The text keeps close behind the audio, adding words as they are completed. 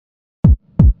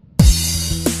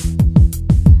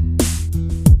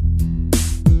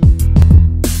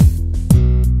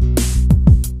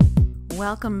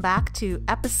welcome back to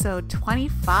episode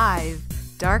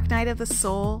 25, Dark Night of the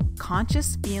Soul,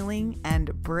 Conscious Feeling,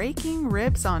 and Breaking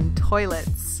Ribs on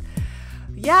Toilets.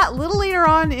 Yeah, a little later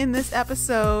on in this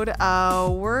episode,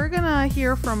 we're gonna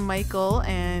hear from Michael,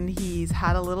 and he's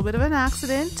had a little bit of an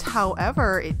accident.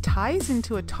 However, it ties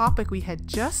into a topic we had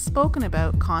just spoken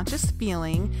about, conscious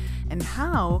feeling, and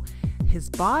how his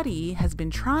body has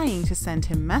been trying to send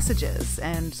him messages.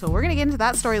 And so we're going to get into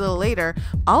that story a little later.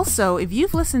 Also, if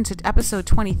you've listened to episode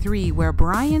 23, where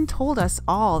Brian told us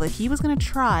all that he was going to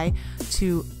try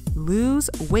to lose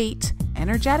weight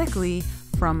energetically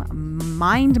from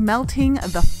mind melting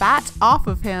the fat off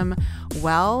of him,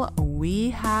 well, we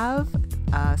have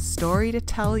a story to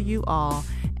tell you all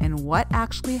and what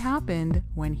actually happened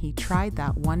when he tried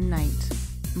that one night.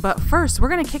 But first, we're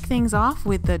going to kick things off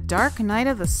with the Dark Night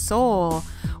of the Soul.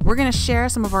 We're going to share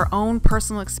some of our own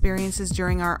personal experiences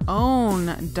during our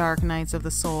own Dark Nights of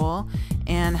the Soul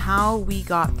and how we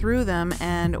got through them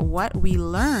and what we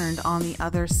learned on the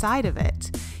other side of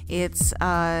it. It's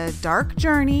a dark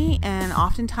journey and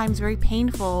oftentimes very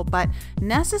painful, but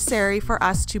necessary for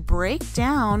us to break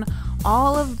down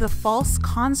all of the false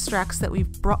constructs that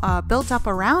we've built up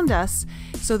around us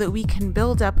so that we can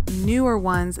build up newer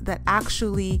ones that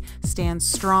actually stand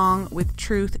strong with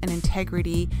truth and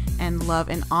integrity and love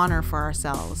and honor for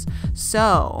ourselves.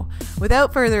 So,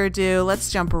 without further ado, let's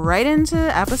jump right into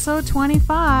episode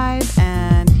 25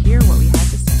 and hear what we had to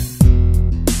say.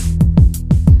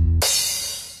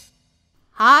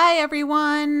 Hi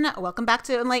everyone, welcome back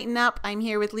to Enlighten Up. I'm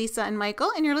here with Lisa and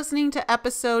Michael, and you're listening to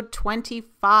episode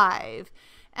 25.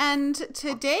 And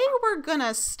today we're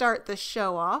gonna start the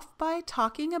show off by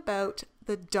talking about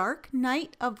the Dark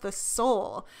Night of the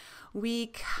Soul. We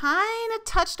kind of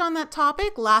touched on that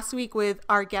topic last week with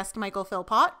our guest Michael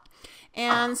Philpott,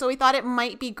 and so we thought it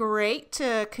might be great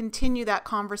to continue that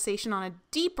conversation on a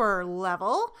deeper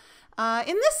level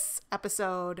in this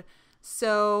episode.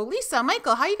 So, Lisa,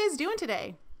 Michael, how are you guys doing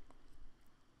today?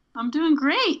 I'm doing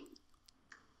great.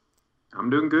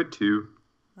 I'm doing good too.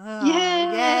 Oh,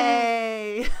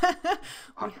 yay!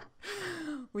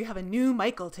 We have a new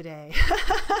Michael today.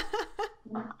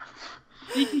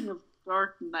 Speaking of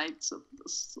Dark Nights of the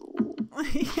Soul.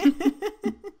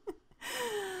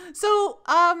 So,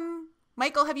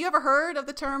 Michael, have you ever heard of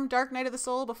the term Dark Night of the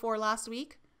Soul before last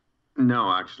week?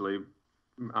 No, actually.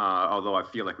 Although I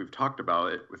feel like we've talked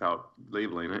about it without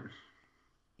labeling it.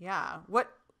 Yeah. What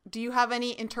do you have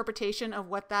any interpretation of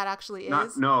what that actually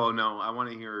is? No. I want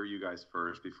to hear you guys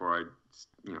first before I,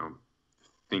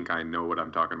 think I know what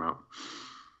I'm talking about.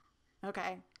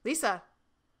 Okay, Lisa.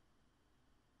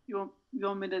 You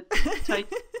want me to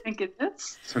think it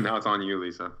is? So now it's on you,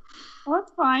 Lisa. Well,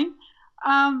 that's fine.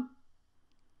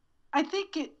 I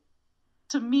think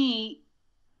to me,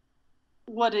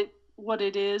 what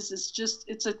it is just,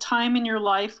 it's a time in your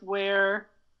life where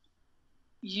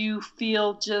you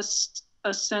feel just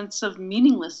a sense of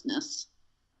meaninglessness,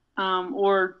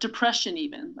 or depression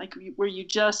even, like where you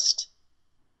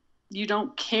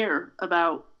don't care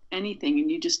about anything and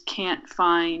you just can't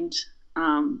find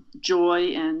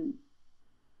joy and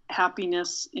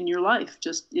happiness in your life.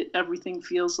 Everything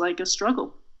feels like a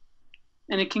struggle,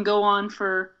 and it can go on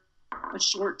for a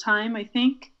short time, I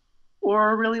think,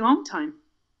 or a really long time.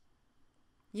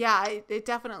 Yeah, it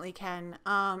definitely can.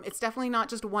 It's definitely not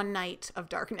just one night of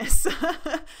darkness,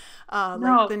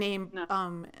 like the name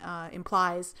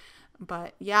implies.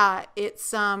 But yeah,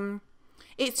 it's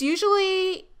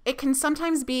usually, it can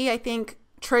sometimes be, I think,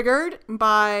 triggered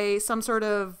by some sort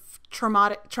of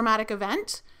traumatic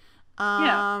event.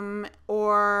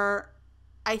 Or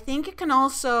I think it can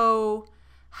also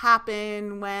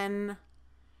happen when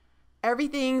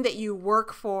everything that you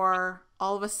work for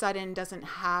all of a sudden doesn't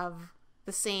have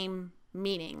the same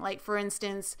meaning. Like, for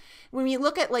instance, when we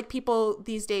look at like people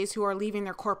these days who are leaving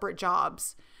their corporate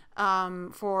jobs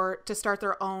to start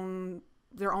their own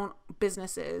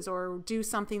businesses or do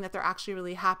something that they're actually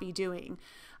really happy doing,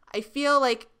 I feel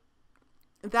like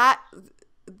that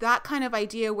kind of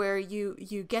idea where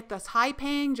you get this high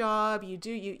paying job,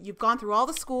 you've gone through all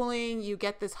the schooling, you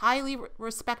get this highly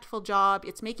respectful job,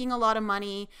 it's making a lot of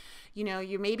money,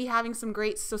 you may be having some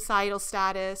great societal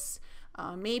status.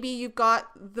 Maybe you've got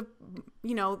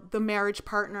the marriage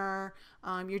partner.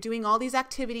 You're doing all these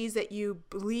activities that you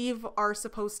believe are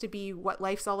supposed to be what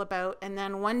life's all about. And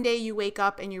then one day you wake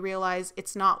up and you realize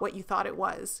it's not what you thought it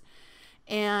was.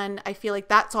 And I feel like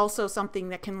that's also something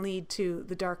that can lead to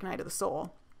the Dark Night of the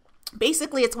Soul.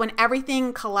 Basically, it's when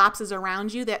everything collapses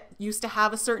around you that used to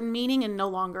have a certain meaning and no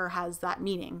longer has that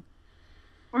meaning.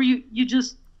 Or you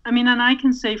just, and I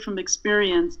can say from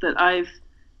experience that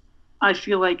I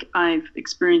feel like I've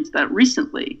experienced that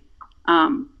recently,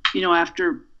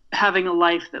 After having a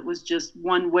life that was just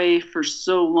one way for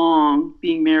so long,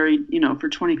 being married, for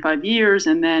 25 years,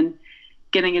 and then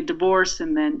getting a divorce,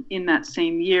 and then in that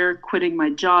same year, quitting my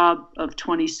job of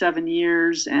 27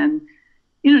 years, and,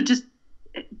 just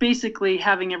basically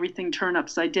having everything turn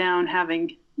upside down,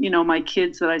 having, my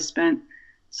kids that I spent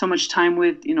so much time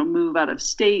with, move out of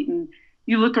state. And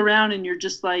you look around and you're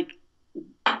just like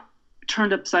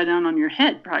turned upside down on your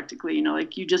head practically,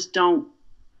 like you just don't,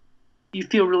 you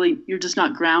feel really, you're just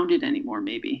not grounded anymore,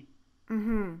 maybe.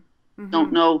 Mm-hmm. Mm-hmm.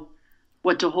 Don't know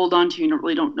what to hold on to. You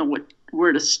really don't know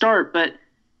where to start. But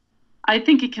I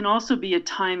think it can also be a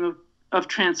time of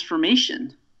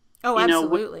transformation. Oh,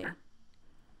 absolutely.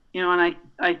 And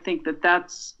I think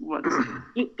that's what's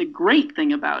the great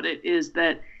thing about it, is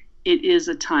that it is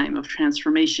a time of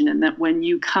transformation, and that when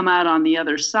you come out on the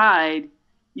other side,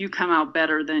 you come out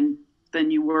better than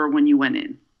you were when you went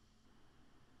in.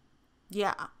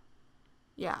 Yeah.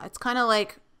 Yeah. It's kind of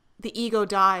like the ego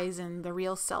dies and the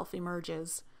real self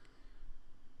emerges.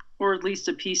 Or at least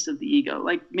a piece of the ego.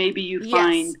 Like maybe you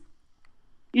find,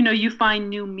 you find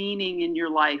new meaning in your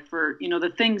life, or,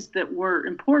 the things that were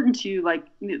important to you, like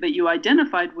that you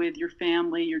identified with, your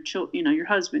family, your your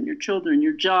husband, your children,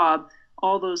 your job,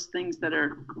 all those things that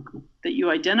you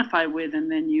identify with.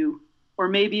 And then or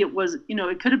maybe it was,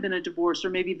 it could have been a divorce, or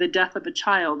maybe the death of a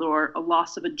child, or a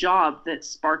loss of a job that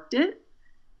sparked it.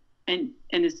 And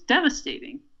it's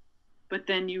devastating. But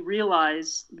then you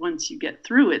realize once you get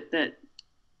through it that,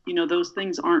 those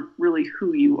things aren't really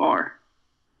who you are.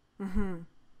 Mm-hmm.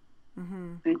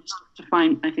 Mm-hmm. And just to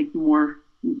find, I think, more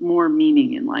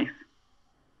meaning in life.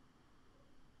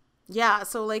 Yeah,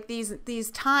 so like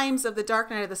these times of the dark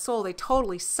night of the soul, they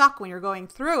totally suck when you're going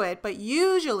through it. But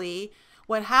usually,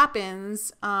 what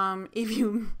happens, if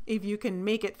you can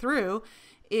make it through,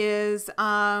 is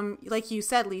like you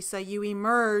said, Lisa, you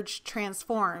emerge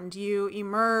transformed. You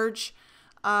emerge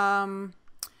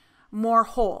more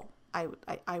whole.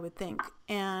 I would think,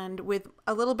 and with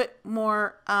a little bit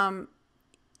more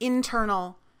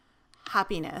internal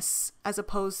happiness, as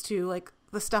opposed to like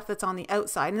the stuff that's on the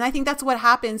outside. And I think that's what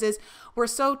happens, is we're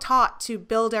so taught to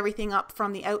build everything up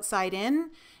from the outside in.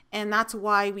 And that's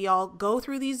why we all go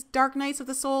through these dark nights of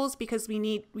the souls, because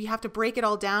we have to break it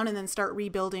all down and then start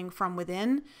rebuilding from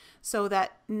within, so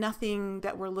that nothing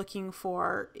that we're looking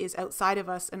for is outside of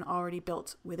us and already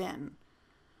built within.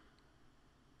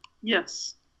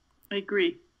 Yes, I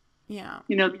agree. Yeah.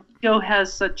 The ego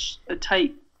has such a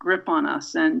tight grip on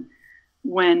us. And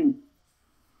when,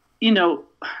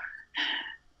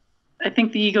 I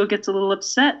think the ego gets a little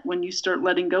upset when you start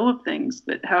letting go of things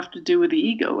that have to do with the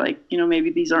ego. Like,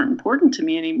 maybe these aren't important to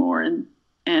me anymore.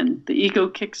 And the ego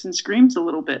kicks and screams a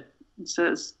little bit and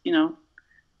says,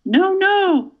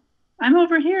 no, I'm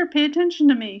over here. Pay attention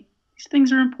to me. These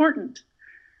things are important.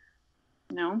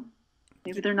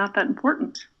 Maybe they're not that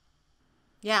important.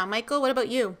 Yeah. Michael, what about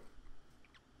you?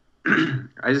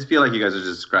 I just feel like you guys are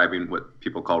describing what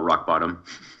people call rock bottom.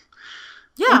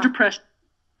 Yeah. Or depression.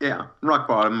 Yeah, rock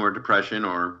bottom or depression,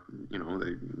 or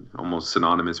they almost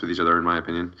synonymous with each other in my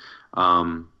opinion.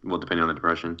 Well, depending on the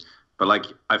depression, but like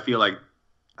I feel like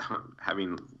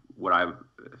having what I've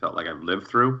felt like I've lived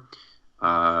through,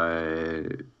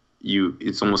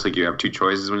 it's almost like you have two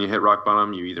choices when you hit rock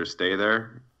bottom. You either stay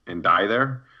there and die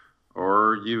there,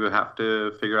 or you have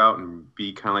to figure out and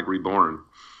be kind of like reborn.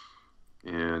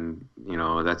 And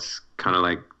that's kind of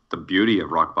like the beauty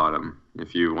of rock bottom,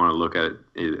 if you want to look at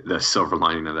the silver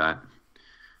lining of that.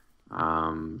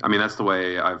 That's the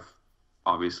way I've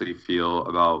obviously feel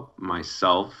about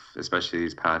myself, especially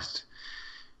these past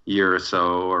year or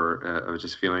so, or I was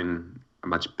just feeling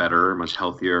much better, much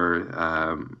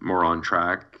healthier, more on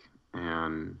track.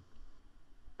 And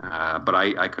but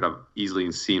I could have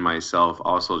easily seen myself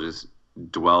also just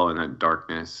dwell in that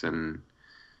darkness and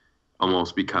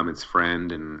almost become its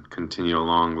friend and continue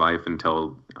along life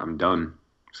until I'm done.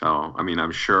 So,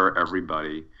 I'm sure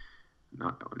everybody,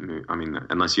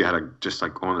 unless you had just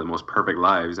like one of the most perfect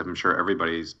lives, I'm sure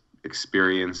everybody's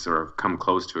experienced or come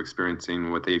close to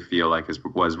experiencing what they feel like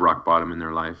was rock bottom in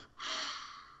their life.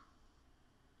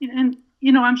 And,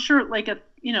 I'm sure like a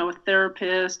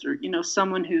therapist or,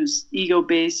 someone who's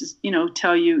ego-based is,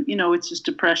 tell you, it's just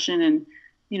depression and,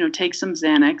 take some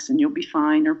Xanax and you'll be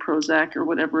fine, or Prozac or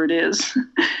whatever it is,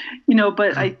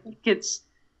 but I think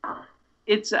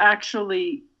it's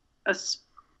actually a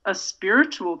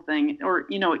spiritual thing, or,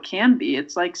 it can be,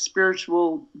 it's like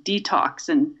spiritual detox,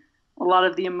 and a lot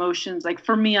of the emotions, like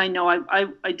for me, I know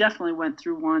I definitely went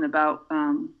through one about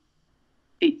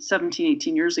 17,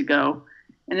 18 years ago,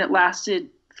 and it lasted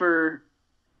for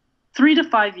 3 to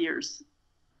 5 years.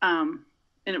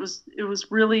 and it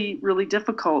was really, really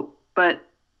difficult. But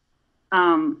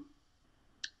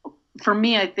for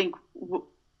me, I think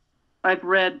I've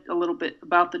read a little bit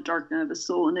about the dark night of the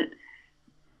soul, and it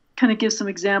kind of gives some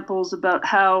examples about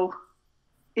how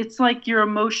it's like your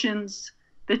emotions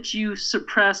that you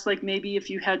suppress, like maybe if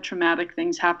you had traumatic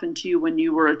things happen to you when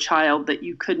you were a child that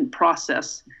you couldn't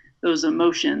process those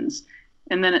emotions.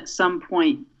 And then at some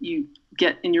point you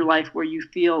get in your life where you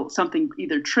feel something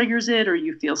either triggers it, or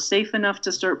you feel safe enough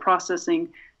to start processing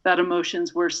that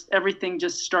emotions, where everything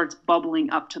just starts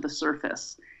bubbling up to the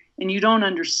surface. And you don't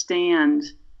understand,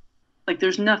 like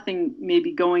there's nothing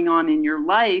maybe going on in your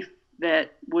life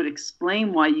that would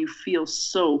explain why you feel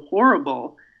so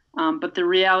horrible. But the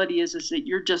reality is that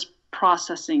you're just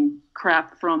processing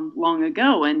crap from long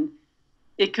ago. And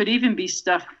it could even be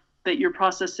stuff that you're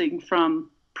processing from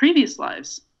previous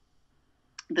lives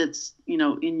that's,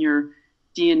 in your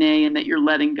DNA, and that you're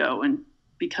letting go. And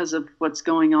because of what's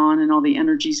going on and all the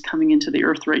energies coming into the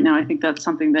earth right now, I think that's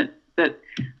something that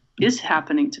is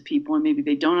happening to people, and maybe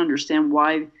they don't understand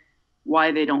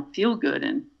why they don't feel good.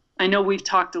 And I know we've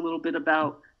talked a little bit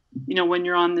about, when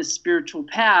you're on this spiritual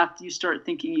path, you start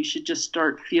thinking you should just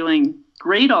start feeling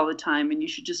great all the time, and you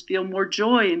should just feel more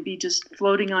joy and be just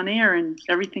floating on air, and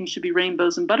everything should be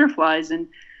rainbows and butterflies. And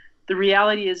the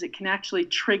reality is it can actually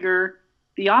trigger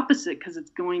the opposite, because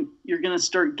you're going to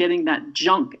start getting that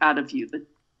junk out of you, the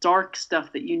dark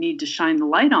stuff that you need to shine the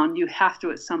light on. You have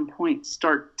to at some point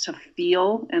start to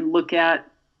feel and look at,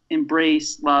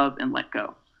 embrace, love, and let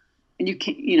go. And you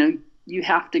can't, you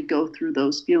have to go through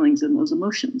those feelings and those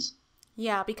emotions.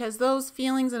 Yeah, because those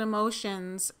feelings and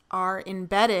emotions are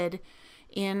embedded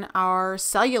in our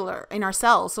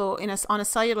cells. So on a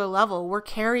cellular level, we're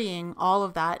carrying all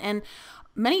of that. And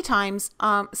many times,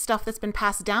 stuff that's been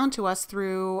passed down to us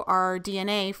through our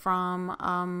DNA from,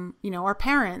 our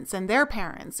parents and their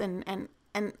parents. And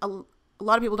a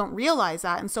lot of people don't realize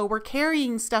that. And so we're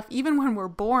carrying stuff, even when we're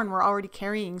born, we're already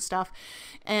carrying stuff.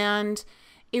 And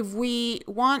if we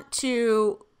want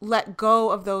to let go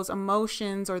of those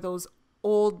emotions or those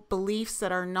old beliefs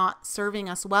that are not serving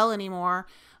us well anymore,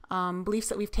 beliefs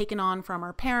that we've taken on from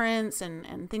our parents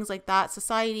and things like that,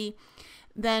 society,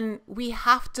 then we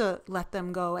have to let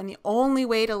them go. And the only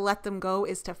way to let them go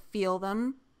is to feel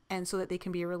them, and so that they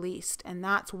can be released. And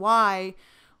that's why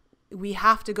we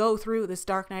have to go through this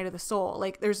dark night of the soul.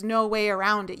 Like, there's no way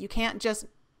around it. You can't just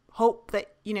hope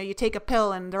that, you take a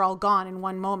pill and they're all gone in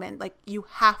one moment. Like, you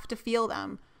have to feel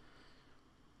them.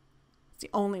 It's the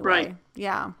only way. Right.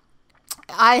 Yeah.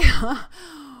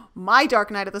 My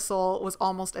dark night of the soul was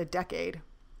almost a decade.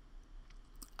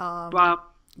 Wow.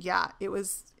 Yeah, it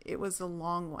was a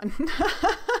long one.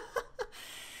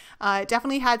 It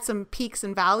definitely had some peaks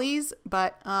and valleys,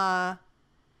 but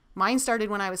mine started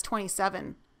when I was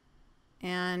 27.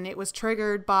 And it was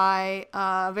triggered by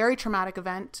a very traumatic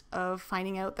event of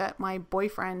finding out that my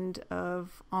boyfriend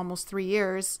of almost 3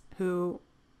 years, who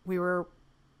we were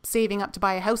saving up to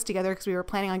buy a house together because we were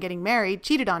planning on getting married,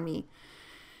 cheated on me.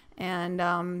 And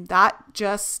that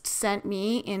just sent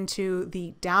me into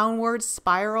the downward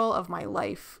spiral of my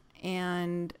life.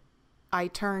 And I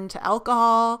turned to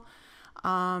alcohol.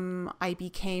 I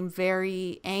became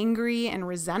very angry and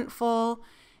resentful.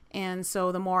 And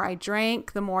so the more I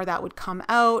drank, the more that would come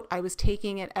out. I was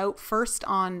taking it out first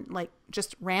on like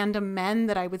just random men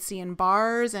that I would see in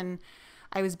bars. And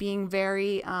I was being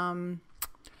very kind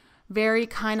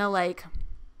of like,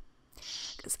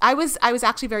 I was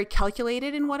actually very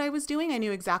calculated in what I was doing. I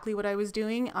knew exactly what I was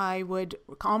doing. I would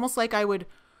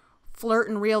flirt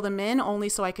and reel them in only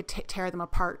so I could tear them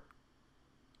apart.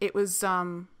 It was,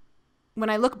 when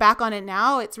I look back on it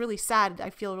now, it's really sad. I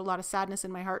feel a lot of sadness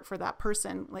in my heart for that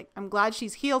person. Like, I'm glad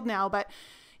she's healed now, but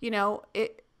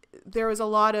there was a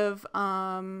lot of,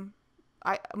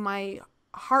 my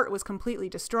heart was completely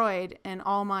destroyed, and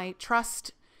all my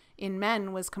trust in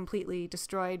men was completely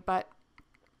destroyed. But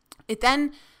it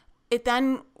then,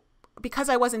 because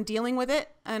I wasn't dealing with it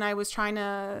and I was trying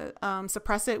to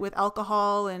suppress it with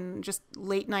alcohol and just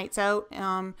late nights out,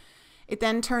 it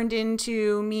then turned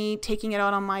into me taking it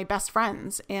out on my best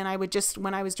friends. And I would just,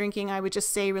 when I was drinking, I would just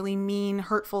say really mean,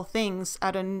 hurtful things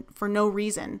for no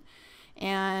reason.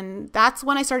 And that's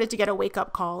when I started to get a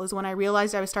wake-up call, is when I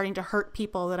realized I was starting to hurt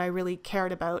people that I really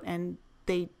cared about, and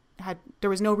there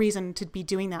was no reason to be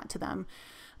doing that to them.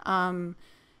 And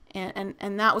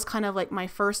that was kind of like my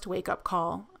first wake-up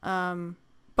call.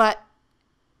 But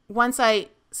once I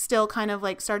still kind of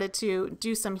like started to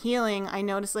do some healing, I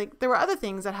noticed like there were other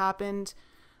things that happened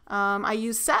I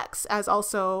used sex as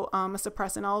also a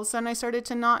suppressant. All of a sudden I started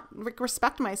to not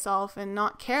respect myself and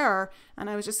not care. And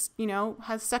I was just,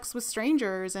 had sex with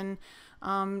strangers and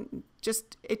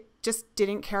it just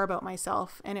didn't care about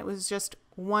myself. And it was just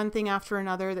one thing after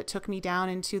another that took me down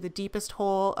into the deepest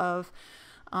hole of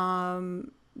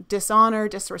dishonor,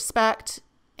 disrespect,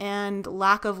 and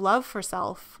lack of love for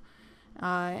self.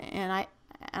 And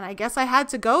I guess I had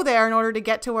to go there in order to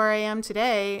get to where I am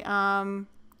today.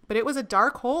 But it was a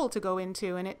dark hole to go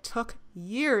into, and it took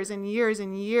years and years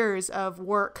and years of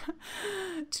work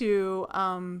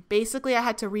to basically I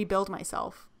had to rebuild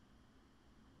myself.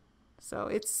 So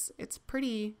it's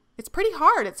pretty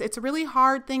hard. It's a really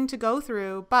hard thing to go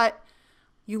through, but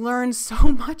you learn so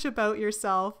much about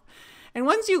yourself. And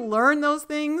once you learn those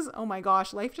things, oh my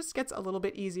gosh, life just gets a little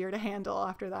bit easier to handle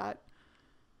after that.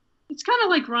 It's kind of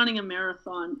like running a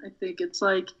marathon. I think it's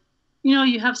like,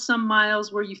 you have some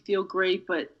miles where you feel great,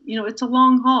 but it's a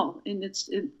long haul and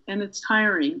it's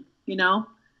tiring,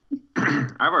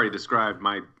 I've already described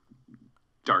my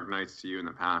dark nights to you in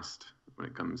the past when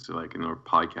it comes to like in our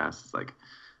podcast. It's like,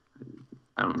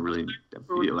 I don't really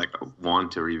feel like I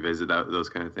want to revisit those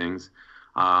kind of things.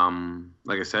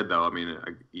 Like I said, though, I mean,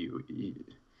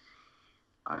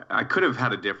 I could have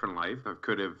had a different life. I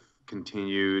could have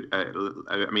continued.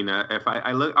 If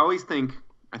I look, I always think,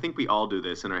 I think we all do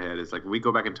this in our head. It's like, we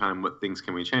go back in time, what things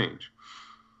can we change?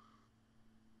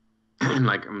 And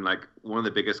I'm like, one of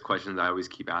the biggest questions I always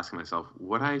keep asking myself,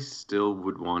 what I still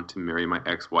would want to marry my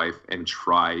ex-wife and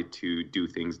try to do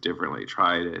things differently,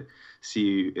 try to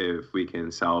see if we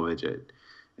can salvage it.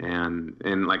 And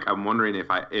like, I'm wondering if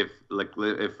I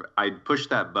push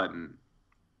that button,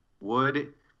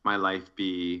 would my life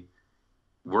be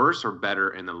worse or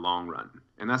better in the long run?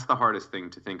 And that's the hardest thing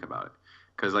to think about.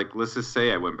 Because like, let's just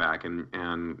say I went back and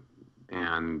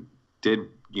did,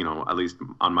 at least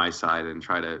on my side, and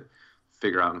try to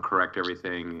figure out and correct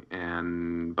everything.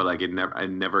 But like, it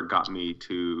never got me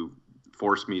to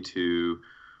force me to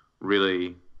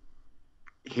really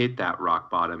hit that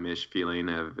rock bottom-ish feeling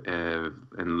of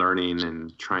and learning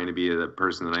and trying to be the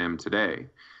person that I am today.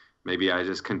 Maybe I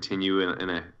just continue in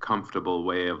a comfortable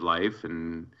way of life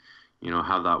and,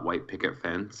 have that white picket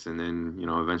fence and then,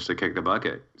 eventually kick the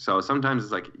bucket. So sometimes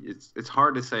it's like, it's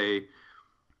hard to say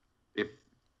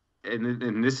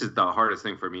and this is the hardest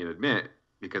thing for me to admit,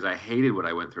 because I hated what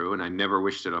I went through and I never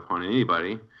wished it upon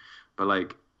anybody. But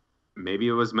like, maybe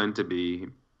it was meant to be,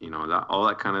 that all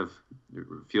that kind of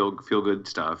feel good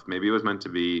stuff. Maybe it was meant to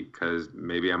be, because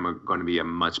maybe I'm going to be a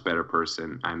much better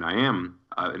person. And I am,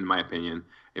 in my opinion,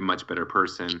 a much better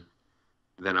person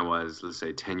than I was, let's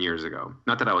say, 10 years ago.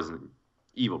 Not that I was an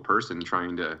evil person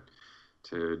trying to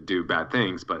do bad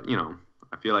things, but,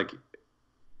 I feel like,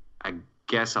 I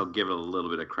guess I'll give it a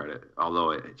little bit of credit,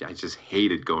 although I just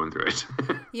hated going through it.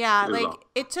 Yeah,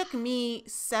 it took me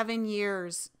 7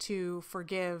 years to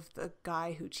forgive the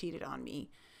guy who cheated on me.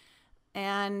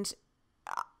 And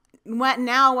when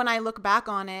I look back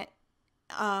on it,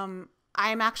 I'm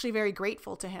actually very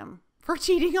grateful to him for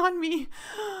cheating on me.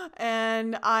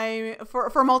 And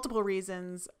for multiple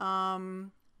reasons.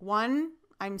 One,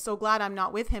 I'm so glad I'm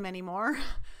not with him anymore.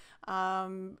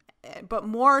 But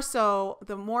more so,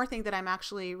 the more thing that I'm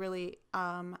actually really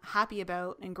happy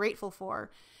about and grateful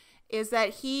for is that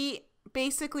he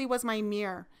basically was my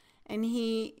mirror. And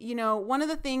he, one of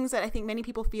the things that I think many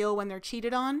people feel when they're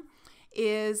cheated on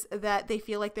is that they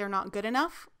feel like they're not good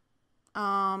enough.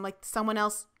 Like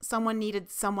someone needed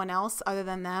someone else other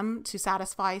than them to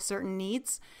satisfy certain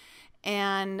needs.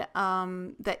 And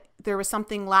that there was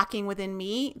something lacking within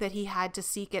me that he had to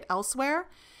seek it elsewhere.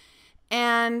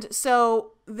 And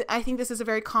so I think this is a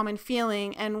very common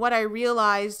feeling. And what I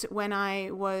realized when I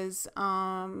was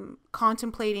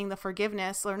contemplating the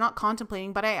forgiveness, or not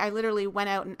contemplating, but I literally went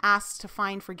out and asked to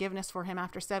find forgiveness for him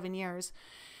after 7 years.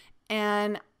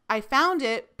 And I found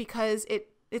it because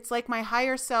it's like my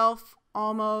higher self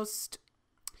almost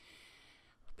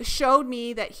showed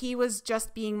me that he was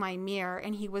just being my mirror,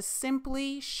 and he was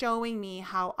simply showing me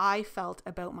how I felt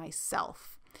about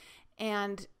myself.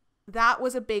 And that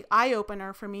was a big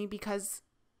eye-opener for me, because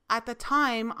at the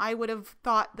time I would have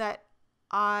thought that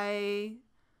I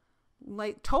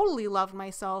totally loved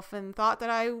myself and thought that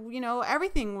I,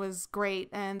 everything was great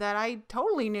and that I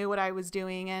totally knew what I was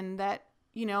doing, and that,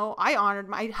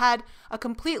 I had a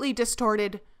completely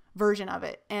distorted version of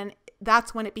it. And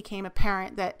that's when it became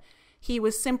apparent that he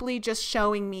was simply just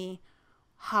showing me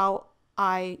how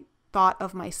I thought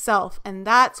of myself. And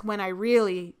that's when I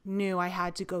really knew I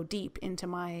had to go deep into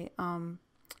my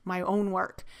own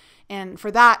work. And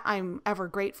for that, I'm ever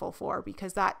grateful for,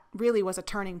 because that really was a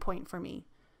turning point for me.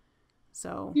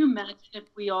 So can you imagine if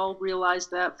we all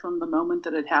realized that from the moment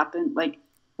that it happened? Like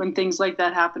when things like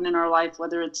that happen in our life,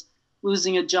 whether it's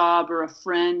losing a job or a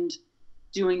friend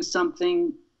doing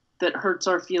something that hurts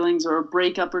our feelings, or a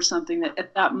breakup or something, that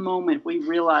at that moment we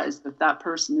realize that that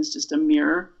person is just a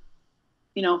mirror,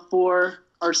 for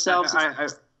ourselves. I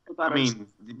mean,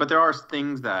 but there are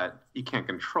things that you can't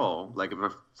control. Like if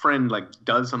a friend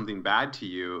does something bad to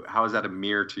you, how is that a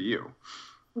mirror to you?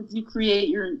 You create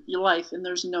your life, and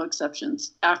there's no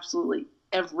exceptions. Absolutely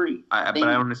everything. But I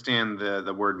don't understand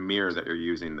the word mirror that you're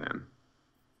using then.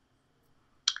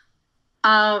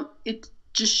 It's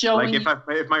just showing. Like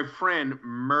if my friend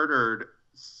murdered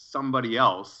somebody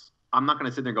else, I'm not going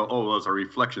to sit there and go, "Oh, well, it's a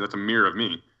reflection. That's a mirror of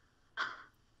me."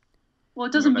 Well,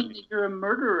 it doesn't mean that you're a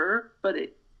murderer, but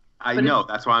I know.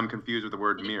 That's why I'm confused with the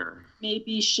word mirror.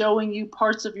 Maybe showing you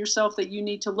parts of yourself that you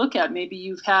need to look at. Maybe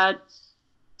you've had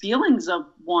feelings of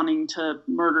wanting to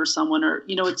murder someone, or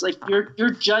it's like you're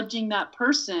judging that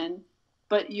person,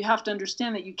 but you have to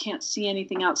understand that you can't see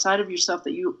anything outside of yourself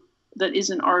that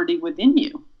isn't already within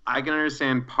you. I can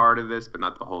understand part of this, but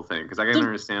not the whole thing, because I can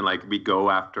understand we go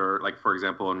after, for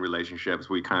example, in relationships,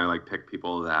 we kind of pick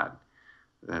people that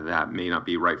may not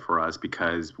be right for us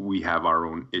because we have our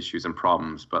own issues and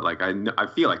problems. But I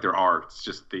feel like there are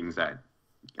just things that,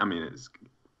 it's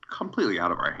completely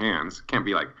out of our hands. It can't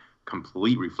be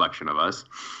complete reflection of us.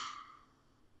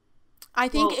 I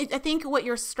think what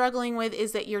you're struggling with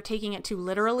is that you're taking it too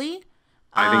literally.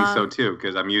 I think so too,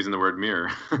 because I'm using the word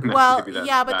mirror. Well,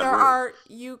 yeah, but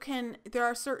there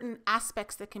are certain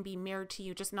aspects that can be mirrored to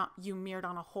you, just not you mirrored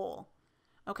on a whole.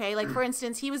 Okay, for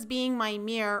instance, he was being my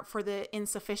mirror for the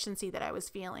insufficiency that I was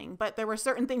feeling, but there were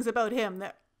certain things about him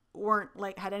that weren't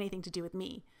had anything to do with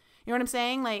me. You know what I'm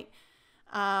saying?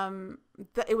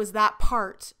 It was that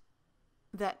part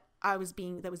that was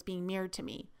being mirrored to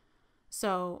me.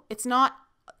 So it's not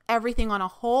everything on a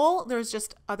whole. There's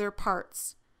just other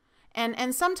parts.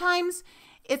 And sometimes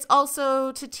it's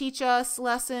also to teach us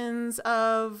lessons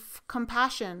of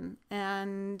compassion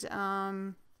and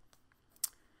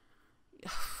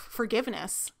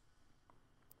forgiveness.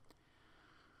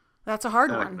 That's a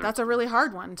hard one. That's a really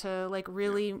hard one to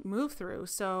really move through.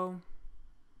 So,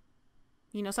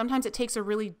 sometimes it takes a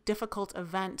really difficult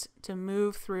event to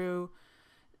move through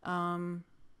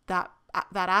that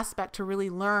aspect to really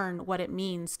learn what it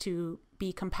means to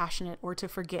be compassionate or to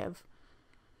forgive.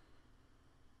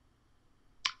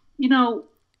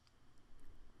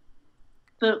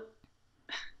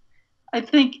 I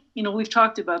think, we've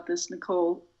talked about this,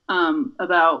 Nicole,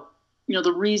 about,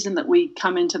 the reason that we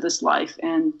come into this life,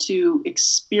 and to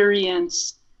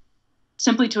experience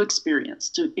the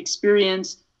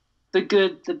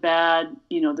good, the bad,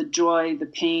 the joy, the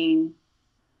pain,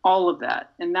 all of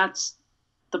that. And that's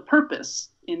the purpose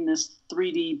in this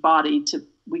 3D body.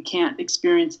 We can't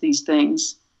experience these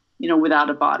things,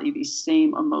 without a body, these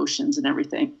same emotions and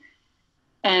everything.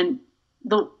 And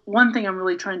the one thing I'm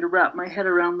really trying to wrap my head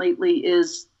around lately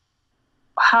is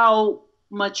how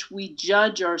much we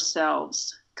judge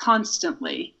ourselves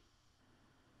constantly.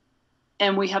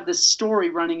 And we have this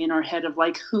story running in our head of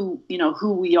who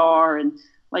we are. And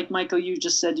like Michael, you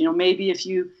just said, maybe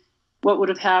what would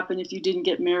have happened if you didn't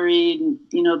get married, and,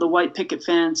 the white picket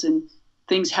fence, and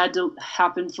things had to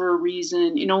happen for a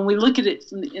reason. When we look at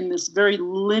it in this very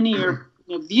linear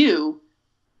view,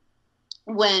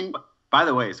 By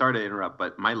the way, sorry to interrupt,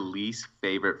 but my least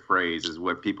favorite phrase is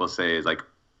what people say is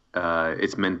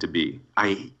it's meant to be.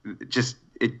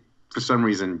 It for some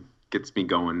reason gets me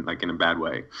going in a bad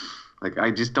way.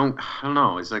 I don't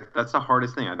know. It's that's the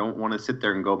hardest thing. I don't want to sit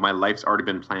there and go, my life's already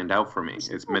been planned out for me.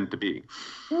 It's meant to be.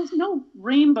 There's no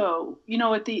rainbow,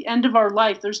 at the end of our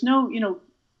life. There's no,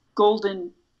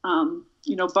 golden,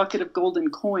 bucket of golden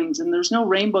coins, and there's no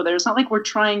rainbow there. It's not like we're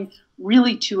trying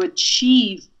really to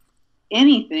achieve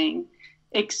anything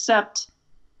except,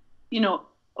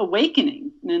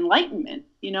 awakening and enlightenment,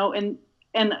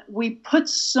 and we put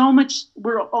so much,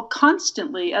 we're all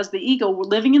constantly, as the ego, we're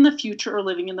living in the future or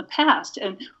living in the past,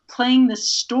 and playing this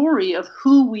story of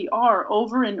who we are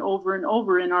over and over and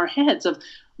over in our heads, of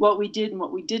what we did and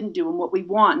what we didn't do and what we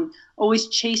want, and always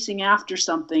chasing after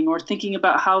something, or thinking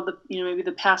about how maybe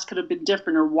the past could have been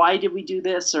different, or why did we do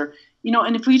this, or,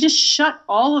 and if we just shut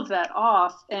all of that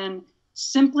off and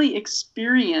simply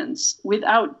experience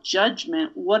without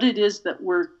judgment what it is that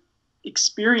we're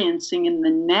experiencing in the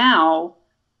now,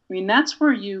 that's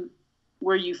where you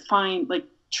find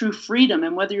true freedom.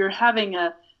 And whether you're having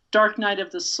a dark night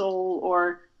of the soul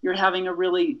or you're having a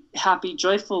really happy,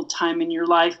 joyful time in your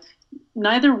life,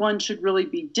 neither one should really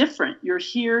be different. You're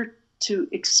here to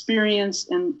experience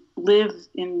and live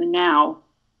in the now.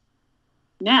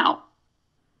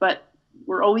 But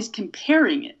we're always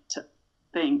comparing it to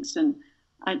things. And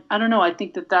I don't know. I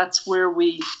think that that's where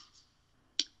we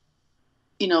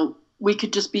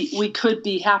could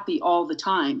be happy all the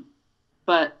time,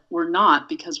 but we're not,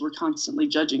 because we're constantly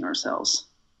judging ourselves.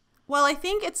 Well, I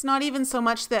think it's not even so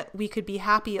much that we could be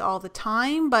happy all the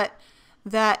time, but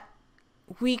that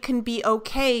we can be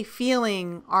okay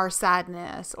feeling our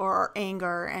sadness or our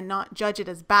anger and not judge it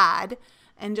as bad,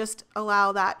 and just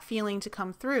allow that feeling to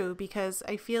come through, because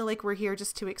I feel like we're here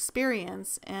just to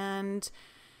experience. And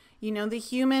the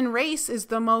human race was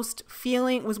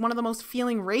one of the most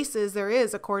feeling races there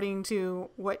is, according to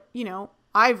what,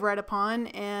 I've read upon,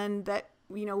 and that,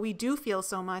 we do feel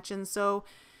so much. And so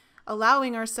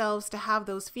allowing ourselves to have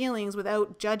those feelings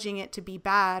without judging it to be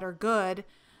bad or good,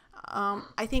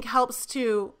 I think helps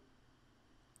to,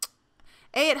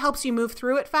 it helps you move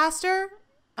through it faster,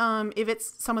 if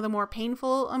it's some of the more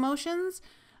painful emotions,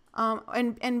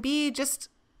 and B, just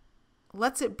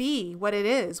lets it be what it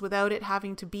is without it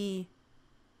having to be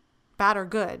bad or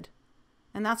good.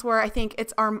 And that's where I think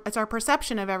it's our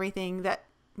perception of everything that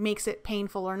makes it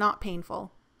painful or not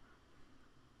painful.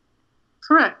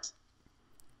 Correct.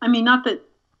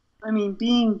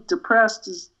 Being depressed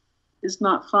is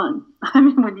not fun.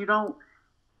 When you don't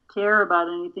care about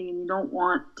anything and you don't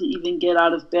want to even get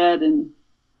out of bed and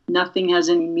nothing has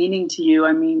any meaning to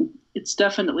you, it's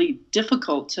definitely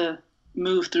difficult to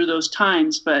move through those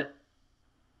times. But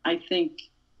I think,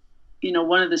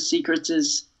 one of the secrets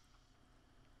is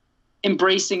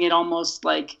embracing it, almost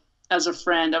like as a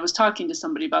friend. I was talking to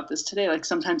somebody about this today. Like,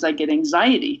 sometimes I get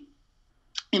anxiety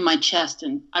in my chest,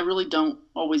 and I really don't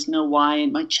always know why.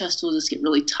 And my chest will just get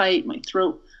really tight. My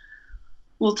throat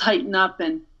will tighten up.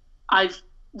 And I've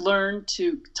learned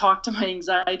to talk to my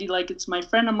anxiety like it's my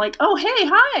friend. I'm like, oh, hey,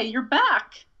 hi, you're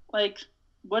back. Like,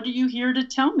 what are you here to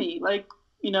tell me? Like,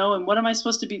 and what am I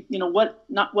supposed to be, what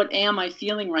am I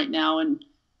feeling right now? And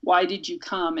why did you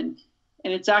come? And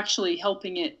it's actually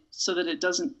helping it so that it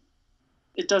doesn't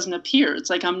appear.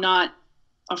 It's like, I'm not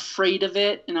afraid of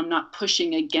it and I'm not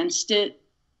pushing against it.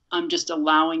 I'm just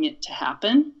allowing it to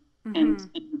happen, mm-hmm. and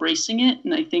embracing it.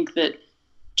 And I think that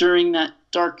during that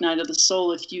dark night of the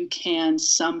soul, if you can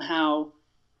somehow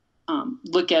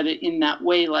look at it in that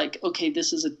way, like, okay,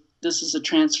 this is a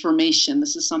transformation.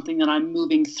 This is something that I'm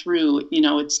moving through.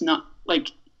 It's not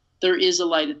like there is a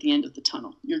light at the end of the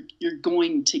tunnel. You're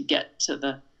going to get to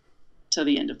the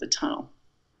end of the tunnel.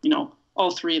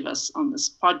 All three of us on this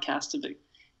podcast have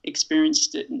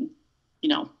experienced it, and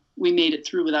we made it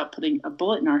through without putting a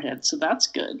bullet in our head. So that's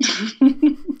good.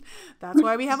 That's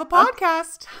why we have a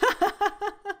podcast.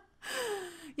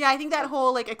 Yeah, I think that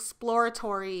whole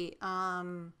exploratory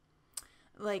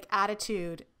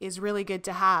attitude is really good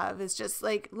to have. It's just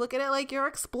look at it like you're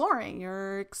exploring.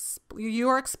 You're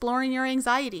exploring your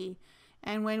anxiety.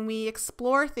 And when we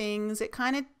explore things, it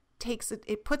kind of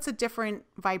it puts a different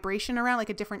vibration around,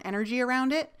 a different energy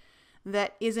around it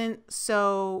that isn't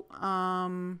so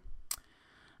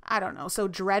so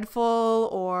dreadful,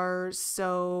 or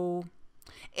so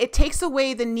it takes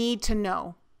away the need to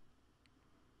know.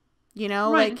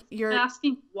 Right. You're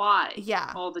asking why.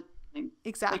 Yeah. All the time.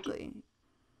 Exactly.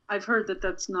 I've heard that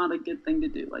that's not a good thing to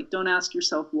do. Don't ask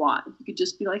yourself why. You could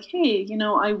just be like, hey,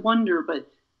 I wonder,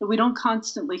 but we don't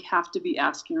constantly have to be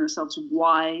asking ourselves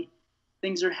why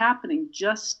things are happening.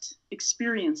 Just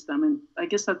experience them. And I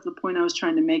guess that's the point I was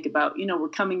trying to make about, we're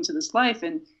coming to this life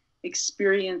and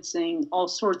experiencing all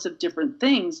sorts of different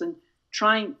things, and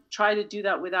try to do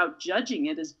that without judging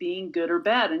it as being good or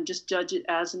bad, and just judge it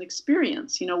as an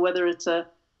experience, whether it's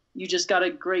you just got a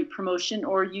great promotion,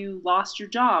 or you lost your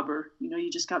job, or,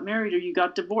 you just got married, or you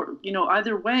got divorced,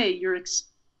 either way,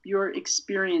 you're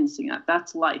experiencing that.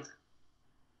 That's life.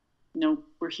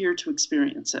 We're here to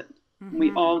experience it. Mm-hmm.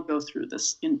 We all go through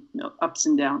this, ups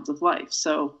and downs of life.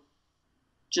 So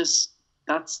just,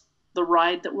 that's the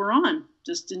ride that we're on.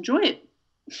 Just enjoy it.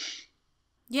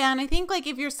 Yeah. And I think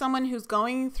if you're someone who's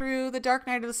going through the dark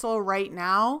night of the soul right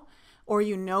now, or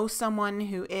someone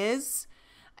who is,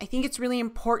 I think it's really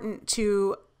important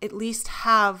to at least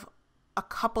have a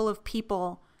couple of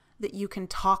people that you can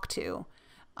talk to,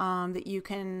 that you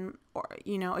can,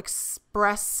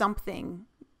 express something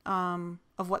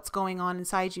of what's going on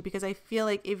inside you. Because I feel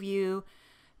like if you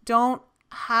don't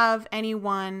have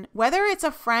anyone, whether it's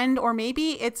a friend or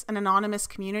maybe it's an anonymous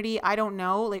community, I don't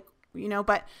know,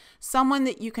 but someone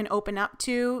that you can open up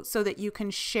to so that you can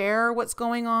share what's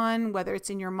going on, whether it's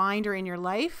in your mind or in your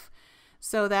life,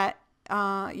 so that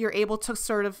you're able to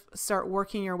sort of start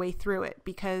working your way through it,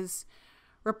 because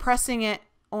repressing it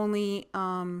only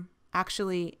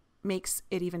actually makes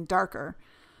it even darker.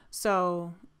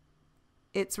 So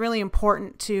it's really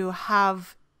important to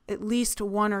have at least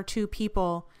one or two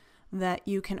people that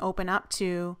you can open up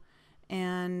to.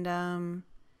 And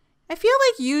I feel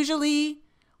like usually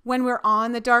when we're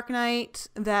on the dark night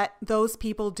that those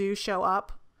people do show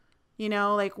up. You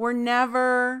know, like we're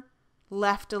never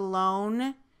left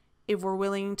alone if we're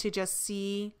willing to just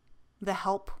see the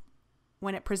help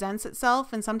when it presents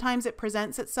itself. And sometimes it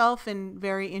presents itself in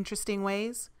very interesting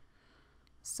ways.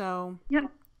 So, yeah,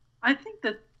 I think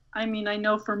that, I mean, I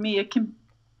know for me it can,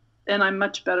 and I'm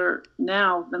much better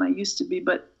now than I used to be,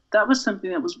 but that was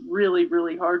something that was really,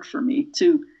 really hard for me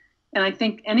too. And I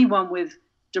think anyone with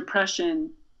depression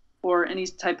or any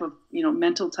type of,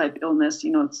 mental type illness,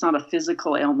 it's not a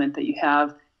physical ailment that you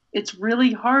have. It's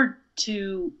really hard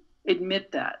to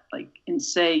admit that, like, and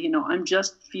say, I'm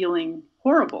just feeling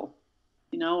horrible,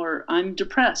 or I'm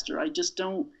depressed, or I just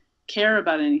don't care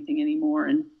about anything anymore.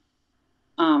 And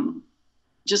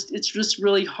it's just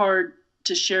really hard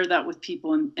to share that with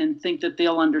people and think that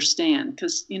they'll understand.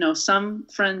 Because, some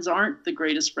friends aren't the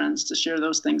greatest friends to share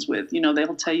those things with.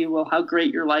 They'll tell you, well, how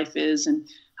great your life is and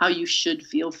how you should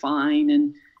feel fine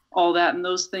and all that. And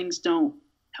those things don't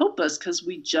help us because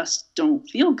we just don't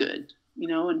feel good,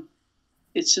 and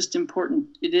it's just important.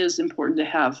 It is important to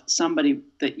have somebody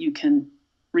that you can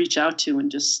reach out to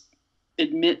and just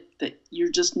admit that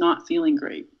you're just not feeling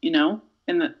great,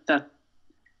 and that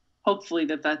hopefully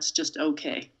that's just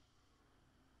okay.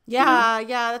 Yeah,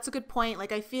 yeah, that's a good point.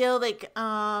 Like, I feel like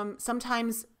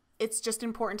sometimes it's just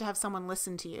important to have someone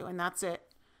listen to you, and that's it.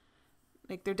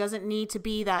 Like, there doesn't need to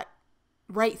be that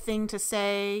right thing to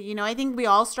say. I think we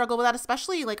all struggle with that,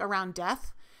 especially like around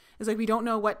death. It's like we don't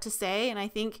know what to say. And I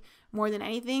think more than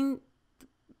anything,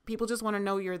 people just want to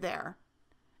know you're there.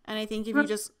 And I think if you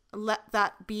just let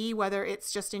that be, whether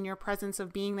it's just in your presence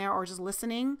of being there or just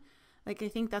listening, like, I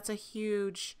think that's a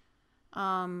huge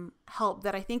help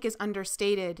that I think is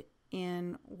understated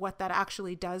in what that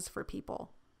actually does for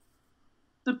people.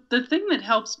 The thing that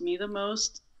helps me the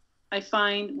most, I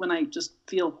find, when I just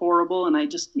feel horrible and I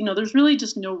just, there's really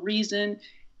just no reason,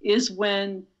 is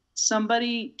when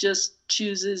somebody just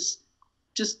chooses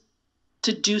just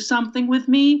to do something with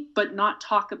me, but not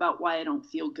talk about why I don't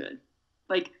feel good.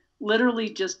 Like, literally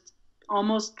just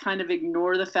almost kind of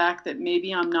ignore the fact that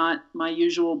maybe I'm not my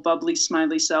usual bubbly,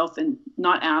 smiley self, and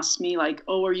not ask me like,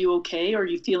 oh, are you okay? Are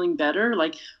you feeling better?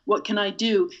 Like, what can I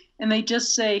do? And they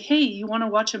just say, hey, you want to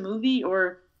watch a movie,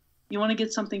 or you want to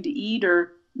get something to eat,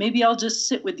 or maybe I'll just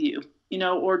sit with you,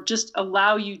 or just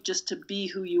allow you just to be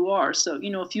who you are. So,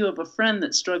 if you have a friend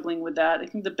that's struggling with that, I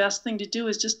think the best thing to do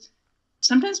is just,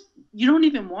 sometimes you don't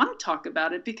even want to talk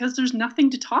about it because there's nothing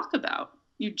to talk about.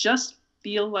 You just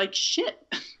feel like shit.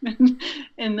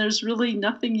 And there's really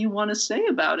nothing you want to say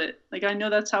about it. Like, I know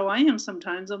that's how I am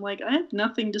sometimes. I'm like, I have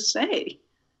nothing to say.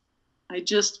 I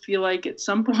just feel like at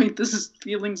some point this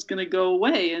feeling's going to go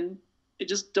away, and I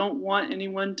just don't want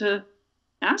anyone to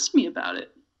ask me about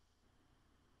it.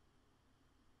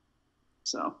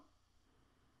 So.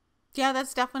 Yeah,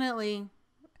 that's definitely,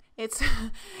 that's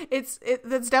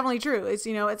definitely true. It's,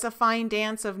 it's a fine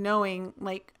dance of knowing,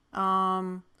 like,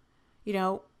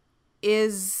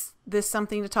 is this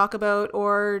something to talk about,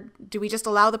 or do we just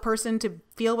allow the person to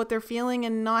feel what they're feeling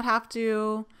and not have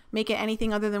to make it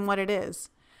anything other than what it is?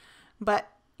 But,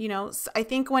 I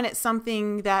think when it's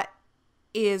something that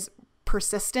is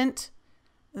persistent,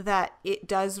 that it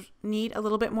does need a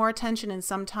little bit more attention. And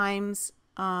sometimes,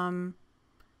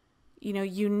 you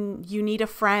need a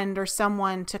friend or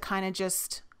someone to kind of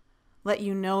just let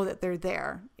you know that they're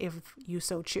there if you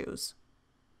so choose.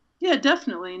 Yeah,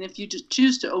 definitely. And if you just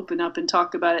choose to open up and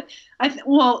talk about it,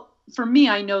 well, for me,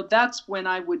 I know that's when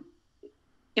I would,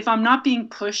 if I'm not being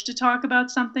pushed to talk about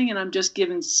something and I'm just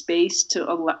given space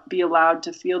to be allowed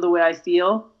to feel the way I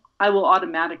feel, I will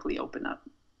automatically open up.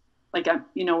 Like,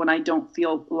 when I don't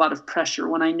feel a lot of pressure,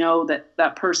 when I know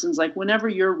that person's like, whenever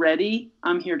you're ready,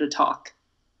 I'm here to talk.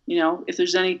 If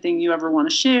there's anything you ever want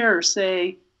to share or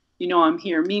say, I'm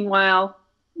here. Meanwhile,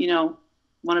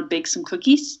 want to bake some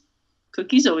cookies?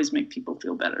 Cookies always make people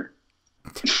feel better.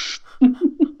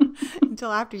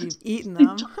 Until after you've eaten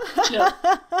them.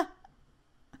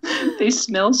 They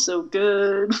smell so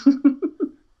good.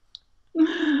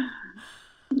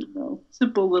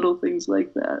 Simple little things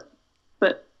like that.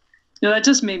 But, that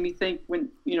just made me think when,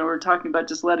 we're talking about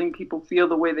just letting people feel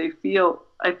the way they feel.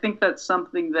 I think that's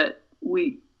something that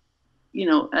we,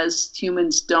 as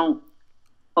humans don't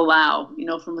allow,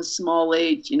 from a small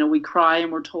age. We cry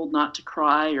and we're told not to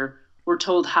cry, or we're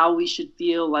told how we should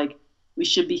feel, like we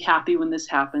should be happy when this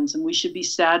happens and we should be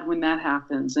sad when that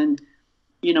happens. And,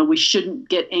 we shouldn't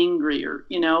get angry, or,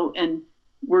 and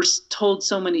we're told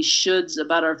so many shoulds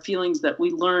about our feelings that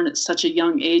we learn at such a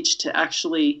young age to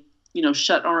actually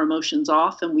shut our emotions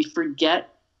off and we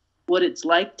forget what it's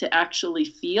like to actually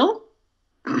feel.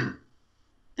 And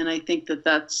I think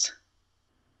that's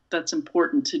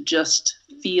important, to just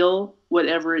feel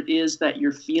whatever it is that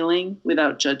you're feeling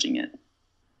without judging it.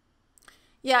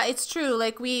 Yeah, it's true.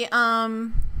 Like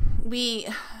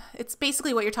it's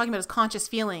basically what you're talking about is conscious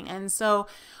feeling. And so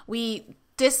we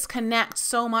disconnect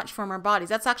so much from our bodies.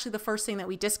 That's actually the first thing that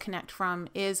we disconnect from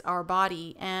is our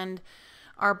body. And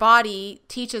our body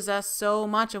teaches us so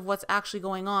much of what's actually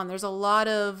going on. There's a lot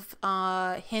of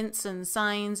hints and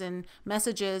signs and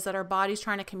messages that our body's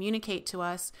trying to communicate to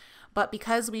us. But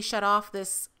because we shut off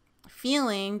this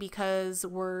feeling, because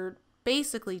we're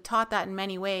basically taught that in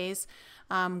many ways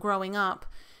growing up,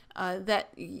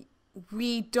 that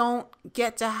we don't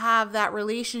get to have that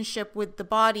relationship with the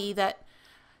body that,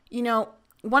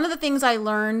 one of the things I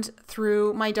learned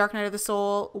through my Dark Night of the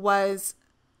Soul was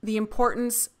the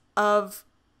importance of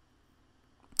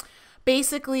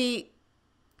basically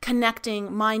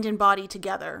connecting mind and body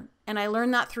together. And I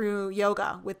learned that through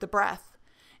yoga with the breath.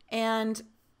 And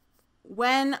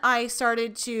when I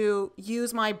started to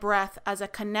use my breath as a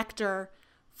connector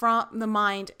from the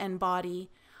mind and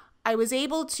body, I was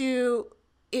able to,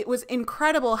 it was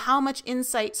incredible how much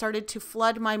insight started to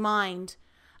flood my mind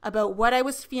about what I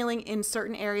was feeling in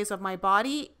certain areas of my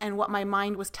body and what my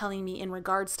mind was telling me in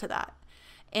regards to that.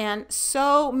 And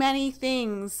so many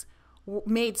things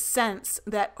made sense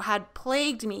that had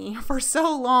plagued me for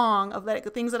so long, of like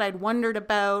things that I'd wondered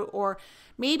about, or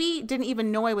maybe didn't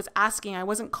even know I was asking. I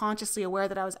wasn't consciously aware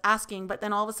that I was asking, but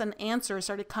then all of a sudden answers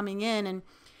started coming in. And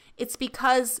it's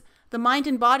because the mind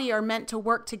and body are meant to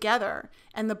work together,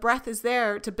 and the breath is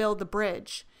there to build the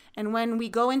bridge. And when we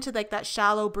go into like that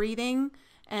shallow breathing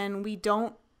and we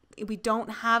don't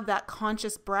have that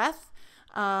conscious breath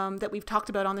that we've talked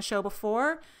about on the show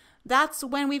before, that's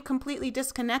when we've completely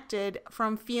disconnected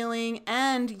from feeling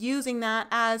and using that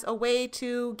as a way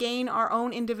to gain our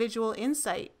own individual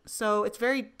insight. So it's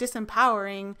very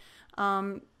disempowering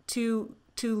to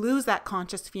lose that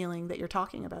conscious feeling that you're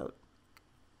talking about.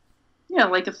 Yeah,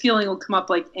 like a feeling will come up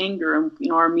like anger, and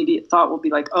our immediate thought will be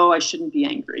like, oh, I shouldn't be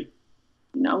angry.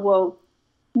 Well,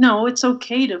 no, it's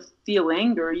okay to feel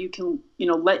anger. You can,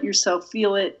 let yourself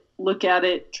feel it, look at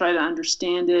it, try to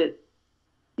understand it.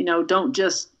 Don't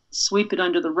just sweep it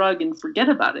under the rug and forget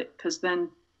about it, because then,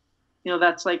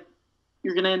 that's like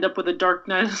you're going to end up with a dark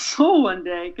night of the soul one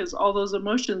day, because all those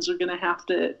emotions are going to have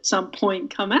to at some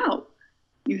point come out.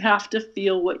 You have to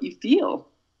feel what you feel.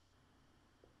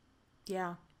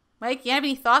 Yeah. Mike, you have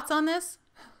any thoughts on this?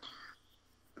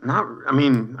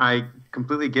 I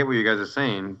completely get what you guys are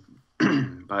saying,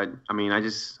 but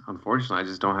unfortunately, I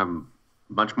just don't have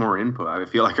much more input. I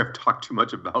feel like I've talked too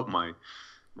much about my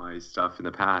stuff in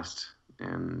the past,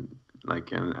 and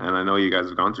I know you guys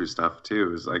have gone through stuff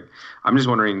too. It's like, I'm just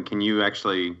wondering, can you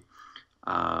actually,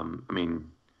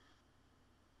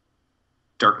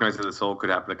 Dark Nights of the Soul could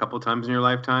happen a couple of times in your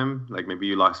lifetime. Like maybe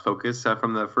you lost focus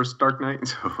from the first Dark Night,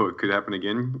 so it could happen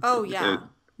again. Oh, yeah.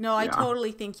 I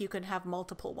totally think you could have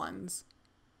multiple ones.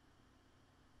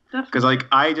 Because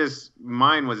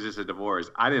mine was just a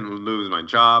divorce. I didn't lose my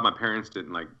job. My parents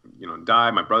didn't die.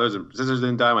 My brothers and sisters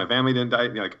didn't die. My family didn't die.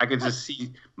 I could just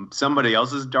see somebody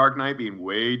else's Dark Night being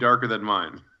way darker than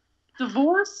mine.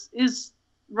 Divorce is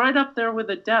right up there with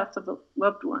the death of a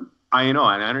loved one. I know,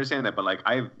 and I understand that, but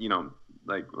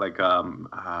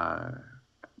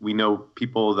we know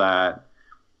people that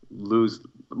lose.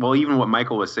 Well, even what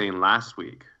Michael was saying last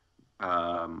week,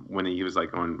 when he was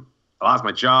like going, I lost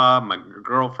my job, my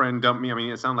girlfriend dumped me.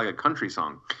 It sounded like a country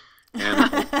song.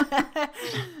 And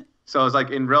so it's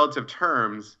like, in relative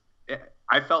terms,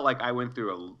 I felt like I went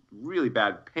through a really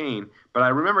bad pain, but I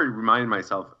remember reminding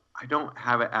myself, I don't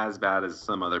have it as bad as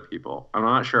some other people. I'm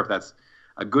not sure if that's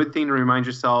a good thing to remind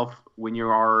yourself when you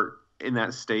are in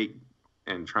that state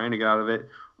and trying to get out of it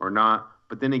or not.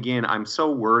 But then again, I'm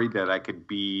so worried that I could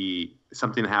be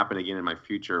something happen again in my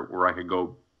future where I could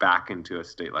go back into a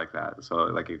state like that. So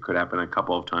like it could happen a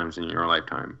couple of times in your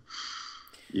lifetime.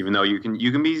 Even though you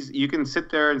can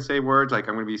sit there and say words like,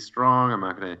 I'm going to be strong, I'm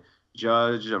not going to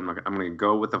judge, I'm going to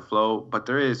go with the flow, but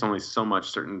there is only so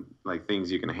much certain like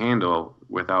things you can handle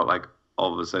without like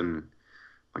all of a sudden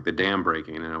like the dam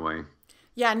breaking in a way.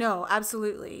 Yeah, no,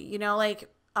 absolutely. Like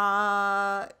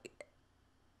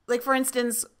for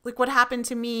instance, like what happened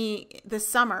to me this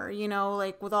summer,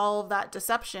 like with all of that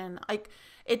deception, like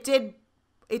it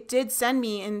did send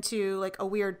me into like a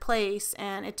weird place,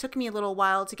 and it took me a little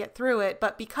while to get through it.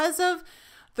 But because of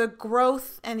the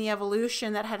growth and the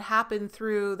evolution that had happened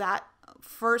through that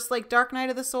first like Dark Night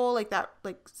of the Soul, like that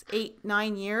like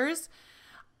 8-9 years,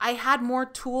 I had more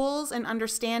tools and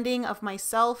understanding of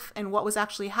myself and what was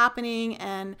actually happening.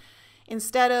 And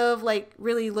instead of like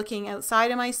really looking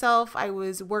outside of myself, I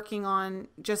was working on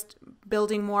just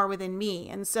building more within me.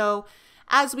 And so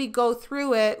as we go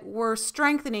through it, we're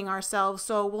strengthening ourselves.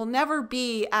 So we'll never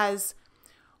be as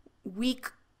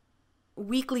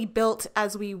weakly built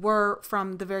as we were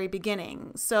from the very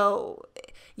beginning. So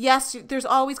yes, there's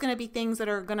always going to be things that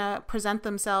are going to present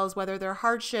themselves, whether they're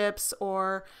hardships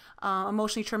or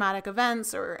emotionally traumatic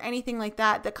events or anything like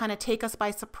that, that kind of take us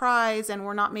by surprise and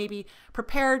we're not maybe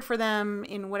prepared for them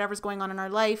in whatever's going on in our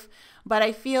life. But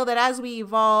I feel that as we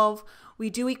evolve, we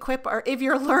do equip our, if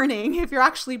you're learning, if you're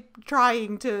actually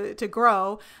trying to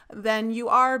grow, then you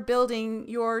are building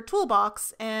your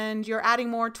toolbox and you're adding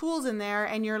more tools in there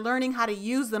and you're learning how to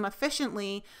use them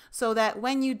efficiently so that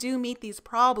when you do meet these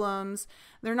problems,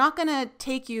 they're not going to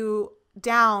take you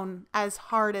down as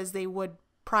hard as they would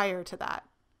prior to that.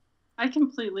 I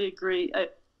completely agree.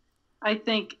 I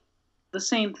think the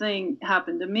same thing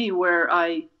happened to me where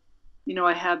I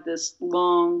had this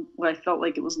long, what I felt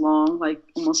like it was long, like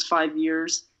almost 5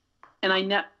 years.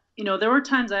 And there were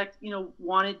times I,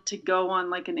 wanted to go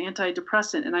on like an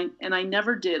antidepressant and I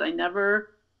never did. I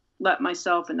never let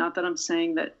myself, and not that I'm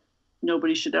saying that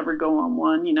nobody should ever go on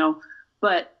one,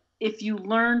 but if you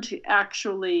learn to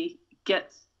actually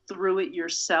get through it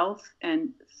yourself and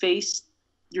face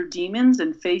your demons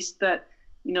and face that,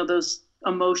 those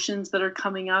emotions that are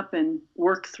coming up and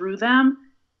work through them,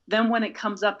 then when it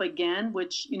comes up again,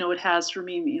 which, it has for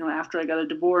me, after I got a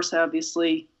divorce, I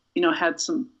obviously, had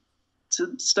some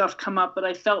stuff come up, but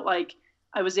I felt like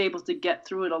I was able to get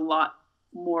through it a lot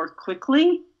more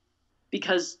quickly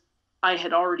because I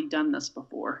had already done this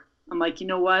before. I'm like, you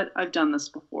know what? I've done this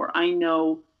before. I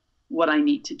know what I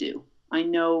need to do. I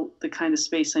know the kind of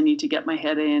space I need to get my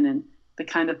head in and the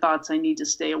kind of thoughts I need to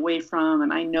stay away from.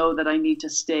 And I know that I need to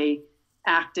stay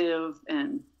active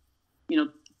and,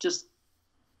 just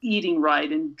eating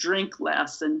right and drink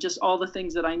less and just all the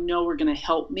things that I know are going to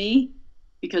help me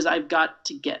because I've got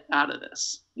to get out of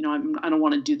this. I don't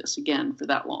want to do this again for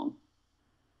that long.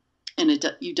 And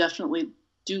you definitely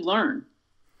do learn.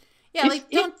 Yeah.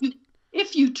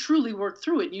 If you truly work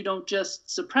through it, you don't just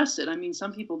suppress it. I mean,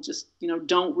 some people just,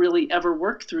 don't really ever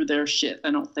work through their shit.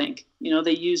 I don't think,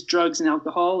 they use drugs and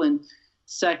alcohol and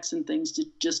sex and things to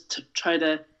try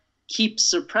to keep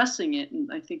suppressing it.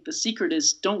 And I think the secret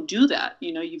is don't do that.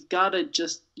 You've got to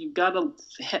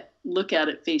look at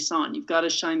it face on. You've got to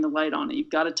shine the light on it. You've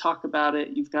got to talk about it.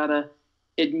 You've got to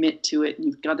admit to it and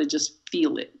you've got to just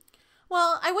feel it.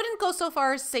 Well, I wouldn't go so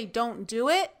far as to say don't do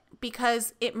it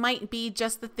because it might be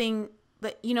just the thing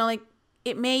that,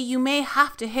 you may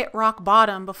have to hit rock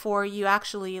bottom before you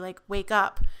actually wake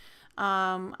up.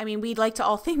 I mean, we'd like to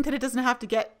all think that it doesn't have to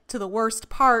get to the worst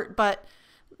part, but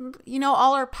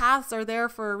all our paths are there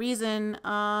for a reason.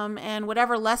 And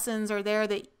whatever lessons are there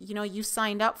that, you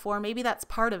signed up for, maybe that's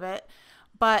part of it.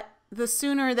 But the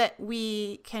sooner that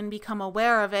we can become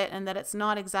aware of it and that it's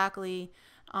not exactly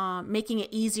making it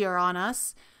easier on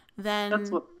us, then that's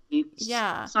what it means.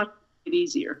 Yeah. It's not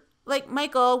easier. Like,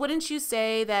 Michael, wouldn't you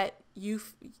say that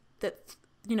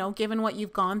given what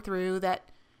you've gone through, that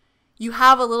you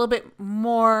have a little bit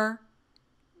more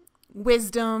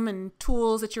wisdom and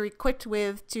tools that you're equipped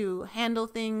with to handle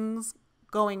things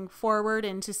going forward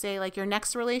and to say your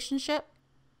next relationship?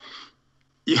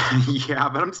 Yeah,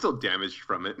 but I'm still damaged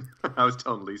from it. I was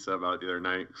telling Lisa about it the other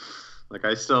night.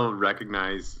 I still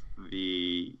recognize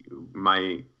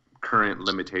my current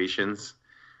limitations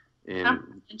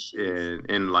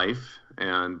in life,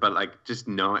 but just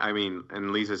know, I mean,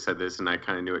 and Lisa said this and I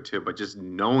kind of knew it too, but just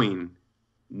knowing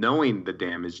the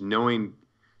damage, knowing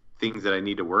things that I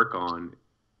need to work on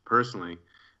personally,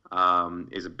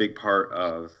 is a big part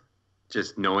of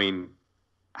just knowing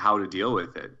how to deal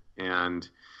with it. And,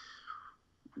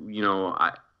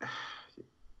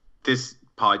 this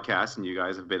podcast and you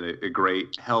guys have been a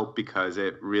great help because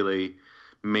it really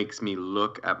makes me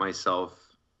look at myself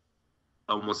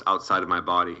almost outside of my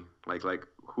body. Like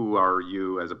who are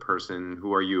you as a person?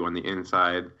 Who are you on the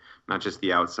inside, not just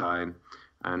the outside?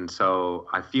 And so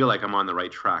I feel like I'm on the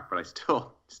right track, but I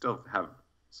still have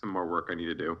some more work I need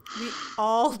to do. We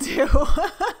all do.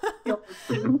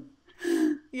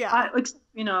 Yeah.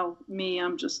 Me,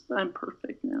 I'm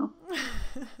perfect now.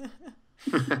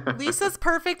 Lisa's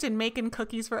perfect in making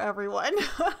cookies for everyone.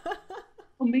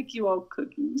 I'll make you all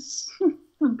cookies.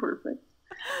 I'm perfect.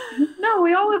 No,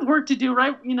 we all have work to do,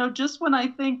 right? Just when I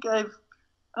think I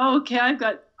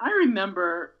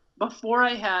remember before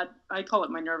I call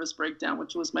it my nervous breakdown,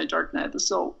 which was my dark night of the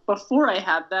soul. Before I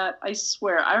had that, I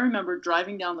swear, I remember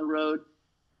driving down the road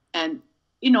and,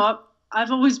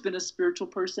 I've always been a spiritual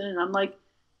person, and I'm like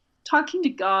talking to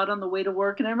God on the way to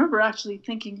work. And I remember actually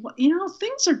thinking, well,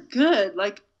 things are good.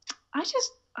 Like, I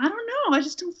don't know. I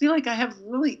just don't feel like I have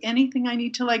really anything I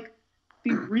need to like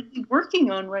be really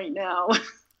working on right now.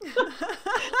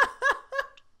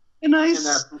 And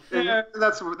that's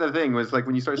the thing was like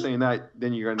when you start saying that,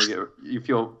 then you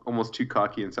feel almost too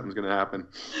cocky and something's going to happen.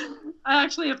 I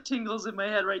actually have tingles in my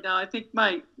head right now. I think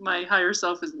my higher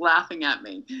self is laughing at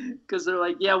me because they're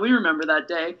like, yeah, we remember that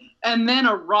day. And then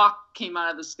a rock came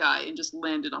out of the sky and just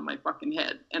landed on my fucking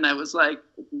head. And I was like,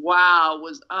 wow,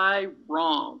 was I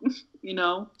wrong?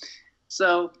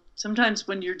 So sometimes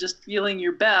when you're just feeling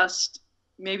your best,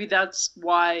 maybe that's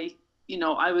why,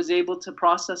 I was able to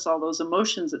process all those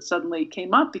emotions that suddenly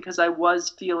came up because I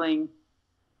was feeling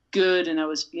good and I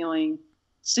was feeling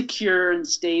secure and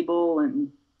stable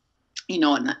and,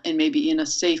 and maybe in a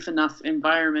safe enough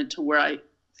environment to where I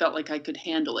felt like I could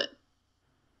handle it.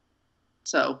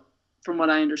 So from what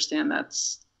I understand,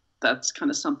 that's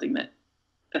kind of something that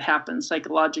happens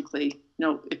psychologically.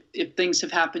 If things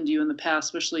have happened to you in the past,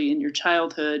 especially in your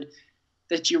childhood,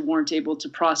 that you weren't able to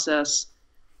process,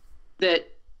 that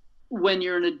when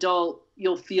you're an adult,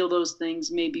 you'll feel those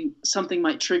things. Maybe something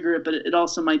might trigger it, but it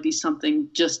also might be something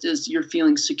just as you're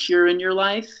feeling secure in your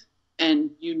life and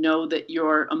that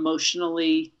you're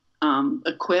emotionally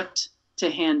equipped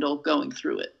to handle going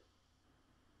through it.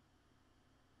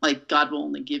 Like God will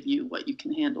only give you what you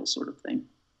can handle, sort of thing.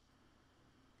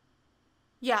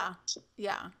 Yeah.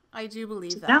 Yeah. I do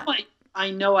believe that. Now I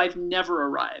know I've never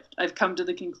arrived. I've come to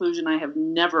the conclusion I have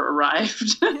never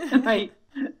arrived.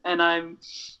 and I'm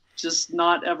just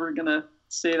not ever going to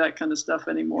say that kind of stuff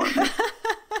anymore.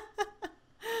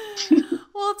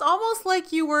 Well, it's almost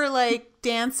like you were like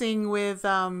dancing with,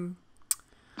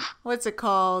 what's it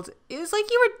called? It was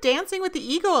like you were dancing with the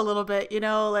ego a little bit,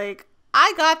 like,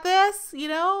 I got this,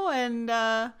 and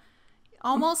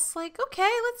almost like, okay,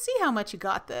 let's see how much you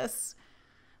got this.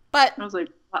 But I was like,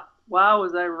 wow,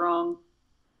 was I wrong?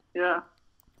 Yeah.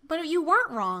 But you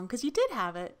weren't wrong because you did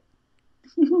have it.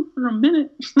 For a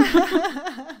minute.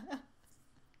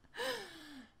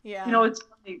 Yeah. It's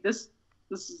funny. This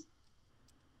is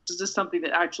just something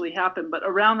that actually happened, but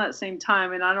around that same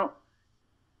time, and I don't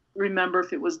remember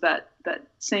if it was that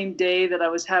same day that I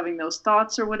was having those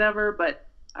thoughts or whatever, but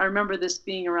I remember this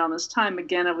being around this time.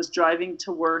 Again, I was driving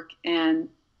to work and,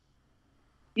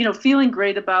 feeling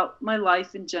great about my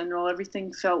life in general.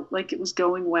 Everything felt like it was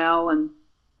going well. And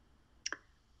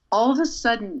all of a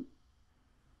sudden,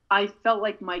 I felt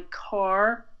like my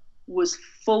car was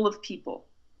full of people.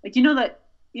 Like,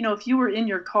 if you were in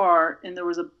your car and there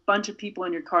was a bunch of people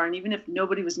in your car, and even if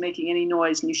nobody was making any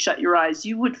noise and you shut your eyes,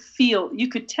 you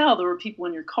could tell there were people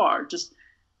in your car just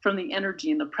from the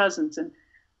energy and the presence. And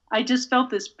I just felt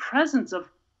this presence of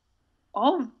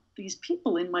all of these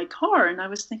people in my car. And I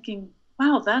was thinking,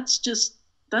 wow, that's just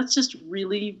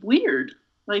really weird.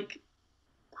 Like,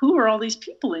 who are all these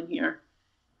people in here?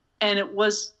 And it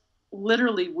was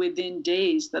literally within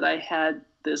days that I had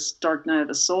this dark night of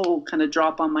the soul kind of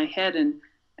drop on my head. And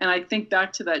I think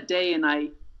back to that day and I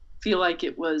feel like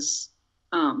it was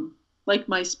like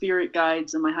my spirit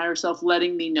guides and my higher self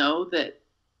letting me know that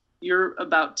you're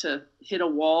about to hit a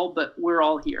wall, but we're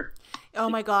all here. Oh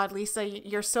my God, Lisa,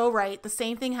 you're so right. The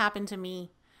same thing happened to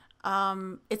me.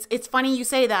 It's funny you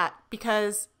say that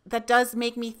because that does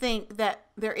make me think that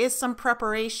there is some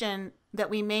preparation that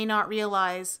we may not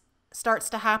realize starts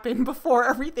to happen before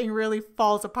everything really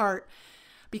falls apart.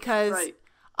 Because right.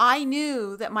 I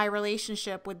knew that my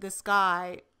relationship with this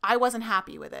guy, I wasn't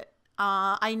happy with it.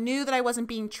 I knew that I wasn't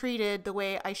being treated the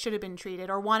way I should have been treated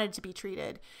or wanted to be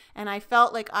treated. And I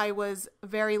felt like I was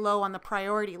very low on the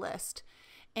priority list.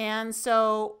 And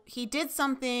so he did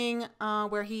something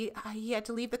where he had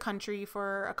to leave the country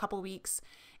for a couple weeks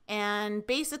and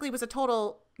basically was a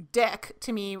total dick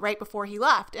to me right before he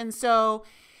left. And so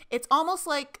it's almost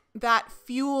like that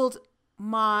fueled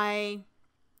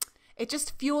it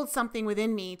just fueled something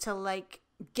within me to like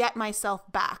get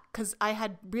myself back because I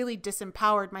had really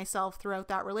disempowered myself throughout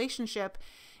that relationship.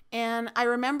 And I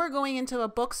remember going into a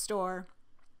bookstore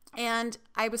and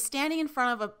I was standing in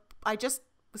front of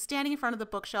the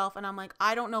bookshelf and I'm like,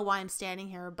 I don't know why I'm standing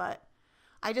here, but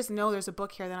I just know there's a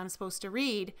book here that I'm supposed to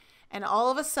read. And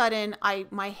all of a sudden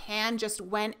my hand just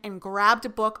went and grabbed a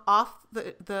book off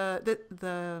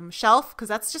the shelf. Cause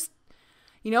that's just,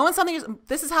 when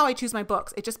this is how I choose my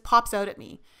books. It just pops out at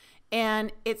me.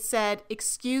 And it said,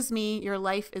 "Excuse me, your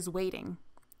life is waiting."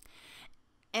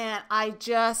 And I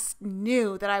just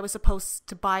knew that I was supposed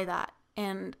to buy that.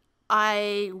 And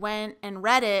I went and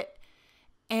read it.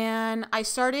 And I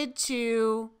started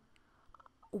to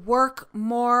work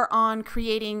more on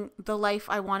creating the life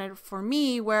I wanted for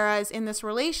me. Whereas in this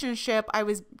relationship, I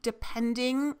was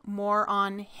depending more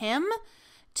on him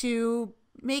to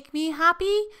make me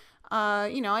happy. I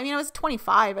was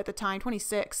 25 at the time,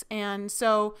 26. And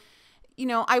so,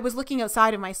 I was looking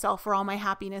outside of myself for all my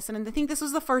happiness. And I think this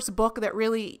was the first book that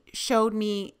really showed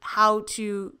me how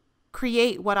to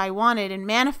create what I wanted and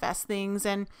manifest things.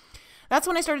 And that's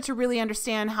when I started to really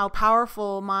understand how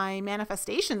powerful my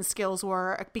manifestation skills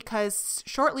were, because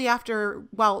shortly after,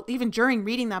 even during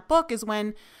reading that book is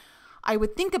when I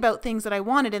would think about things that I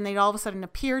wanted and they'd all of a sudden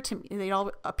appear to me. They'd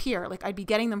all appear, like I'd be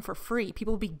getting them for free.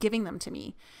 People would be giving them to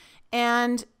me.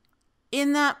 And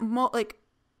in that,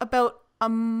 about a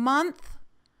month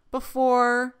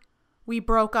before we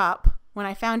broke up, when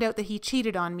I found out that he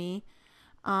cheated on me,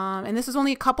 and this was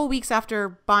only a couple weeks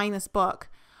after buying this book,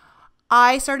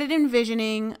 I started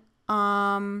envisioning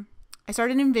a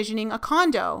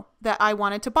condo that I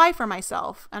wanted to buy for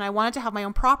myself, and I wanted to have my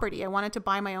own property. I wanted to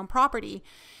buy my own property,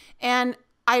 and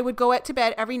I would go to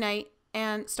bed every night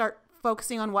and start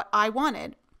focusing on what I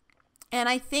wanted. And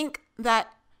I think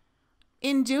that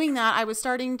in doing that, I was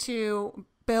starting to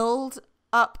build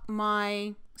up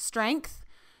my strength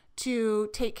to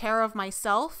take care of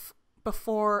myself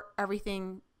before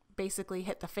everything basically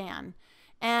hit the fan.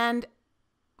 And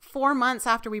 4 months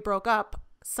after we broke up,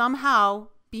 somehow,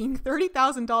 being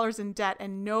 $30,000 in debt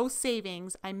and no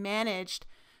savings, I managed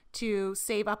to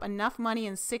save up enough money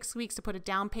in 6 weeks to put a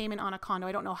down payment on a condo.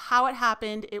 I don't know how it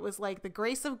happened. It was like the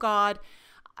grace of God.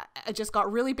 I just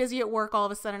got really busy at work all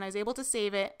of a sudden. I was able to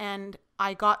save it, and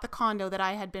I got the condo that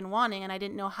I had been wanting, and I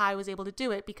didn't know how I was able to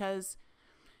do it because,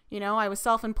 I was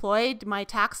self-employed. My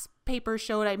tax papers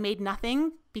showed I made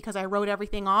nothing because I wrote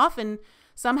everything off, and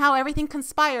somehow everything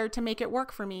conspired to make it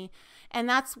work for me. And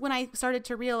that's when I started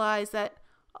to realize that,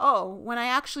 when I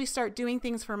actually start doing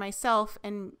things for myself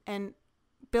and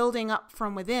building up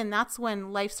from within, that's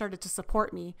when life started to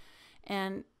support me.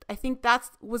 And I think that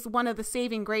was one of the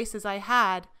saving graces I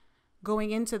had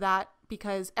going into that,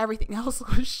 because everything else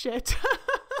was shit.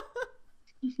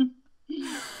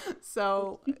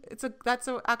 So that's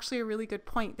actually a really good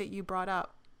point that you brought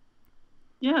up.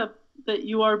 Yeah, that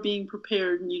you are being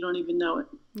prepared and you don't even know it.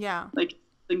 Yeah. Like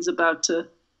things about to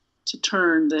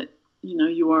turn, that,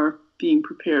 you are being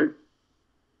prepared.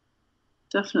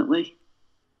 Definitely.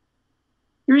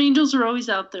 Your angels are always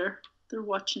out there. They're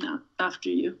watching out after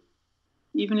you,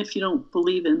 even if you don't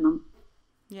believe in them.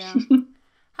 Yeah.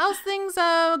 How's things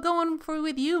going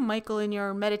with you, Michael, in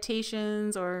your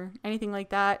meditations or anything like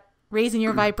that? Raising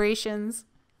your vibrations?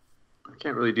 I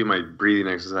can't really do my breathing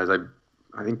exercise.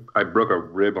 I think I broke a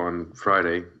rib on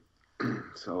Friday,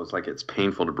 so it's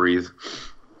painful to breathe.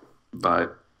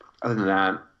 But other than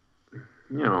that,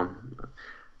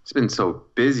 it's been so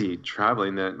busy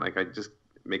traveling that I just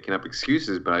making up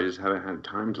excuses, but I just haven't had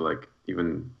time to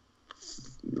even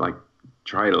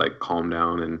try to calm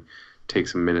down and take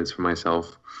some minutes for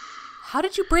myself. How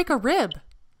did you break a rib?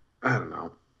 I don't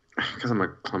know, because I'm a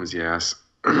clumsy ass.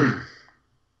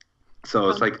 So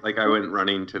it's like I went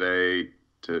running today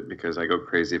because I go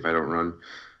crazy if I don't run,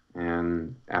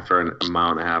 and after a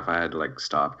mile and a half I had to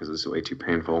stop because it was way too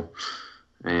painful.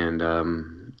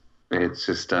 And it's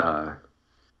just but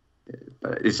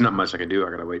it's not much I can do.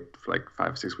 I gotta wait for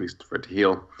 5-6 weeks for it to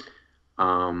heal.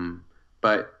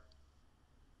 But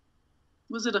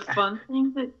was it a fun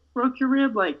thing that broke your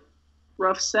rib,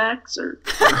 rough sex, or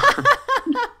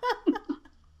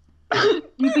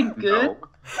you think good?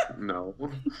 No.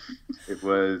 It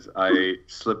was, I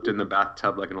slipped in the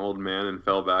bathtub like an old man and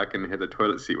fell back and hit the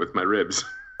toilet seat with my ribs.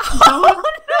 Oh,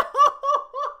 no!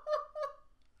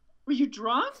 Were you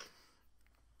drunk?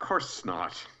 Of course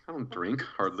not. I don't drink,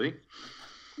 hardly.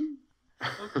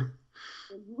 Okay.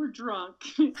 You were drunk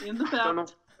in the bathtub.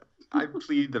 I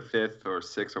plead the 5th or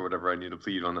 6th or whatever I need to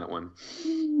plead on that one.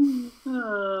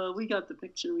 We got the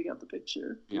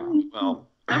picture. Yeah, well.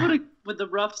 I would have, with the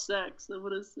rough sex, I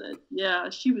would have said, yeah,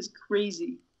 she was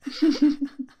crazy.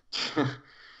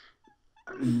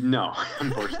 No,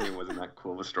 unfortunately it wasn't that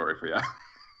cool of a story for you.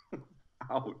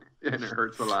 Ouch. And it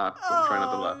hurts to laugh, so I'm trying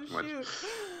not to laugh too much.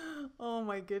 Oh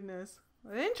my goodness.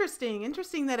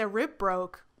 Interesting that a rib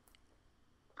broke.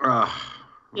 Yeah,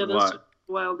 that's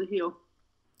wild to heal.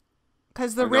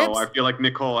 Because the ribs... I feel like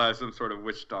Nicole has some sort of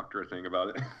witch doctor thing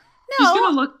about it.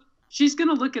 No. She's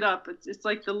gonna look it up. It's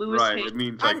like the Lewis right. Hayes. It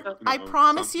means I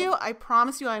promise you,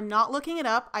 I'm not looking it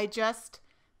up. I just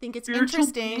think it's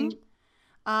interesting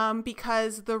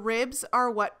because the ribs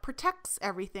are what protects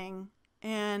everything.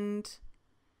 And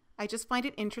I just find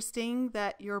it interesting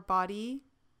that your body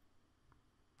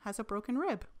has a broken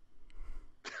rib.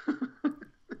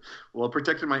 Well,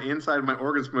 protected my inside of my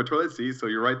organs from a toilet seat, so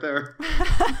you're right there.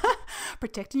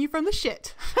 Protecting you from the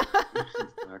shit.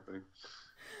 Exactly.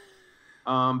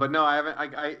 But no, I haven't.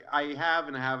 I have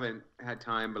and I haven't had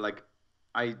time. But like,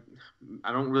 I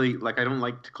don't really like. I don't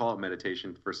like to call it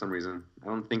meditation for some reason. I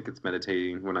don't think it's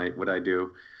meditating when what I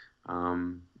do. But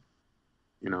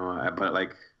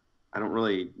like, I don't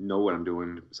really know what I'm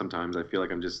doing. Sometimes I feel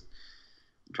like I'm just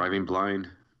driving blind.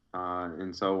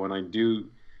 And so when I do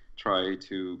try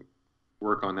to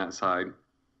work on that side,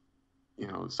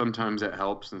 sometimes it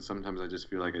helps, and sometimes I just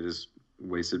feel like I just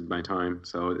wasted my time.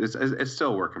 So it's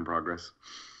still a work in progress.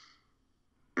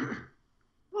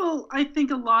 Well, I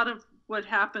think a lot of what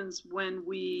happens when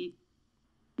we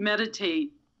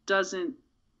meditate doesn't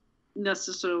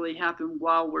necessarily happen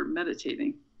while we're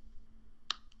meditating.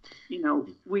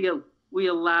 We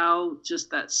allow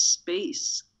just that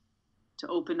space to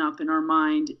open up in our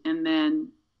mind, and then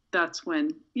that's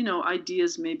when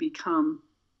ideas maybe come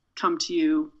to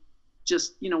you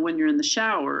just when you're in the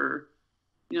shower,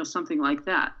 or something like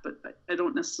that. But I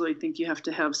don't necessarily think you have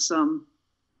to have some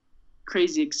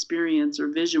crazy experience or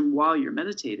vision while you're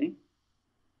meditating.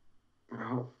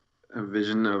 Well, a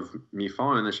vision of me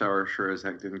falling in the shower sure as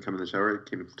heck didn't come in the shower. It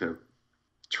came to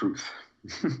truth,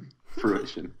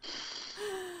 fruition.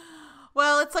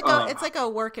 Well, it's like a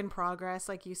work in progress,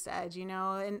 like you said,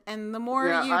 and the more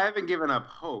I haven't given up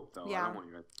hope, though. Yeah. I don't want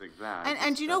you to think that.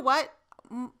 And you know what,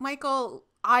 Michael,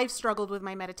 I've struggled with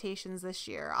my meditations this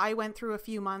year. I went through a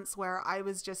few months where I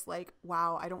was just like,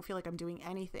 wow, I don't feel like I'm doing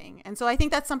anything. And so I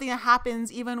think that's something that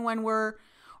happens even when we're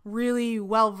really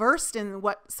well versed in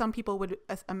what some people would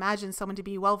imagine someone to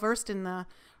be well versed in the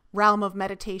realm of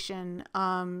meditation.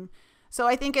 So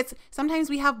I think it's sometimes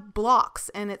we have blocks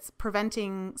and it's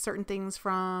preventing certain things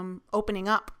from opening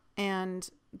up, and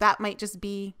that might just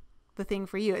be the thing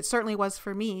for you. It certainly was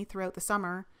for me throughout the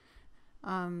summer.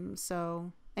 And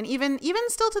even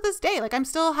still to this day, like I'm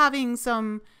still having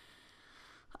some,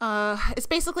 it's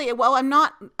basically, well, I'm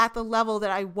not at the level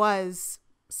that I was,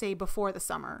 say, before the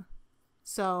summer.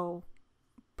 So,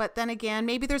 but then again,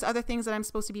 maybe there's other things that I'm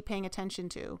supposed to be paying attention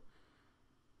to.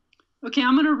 Okay,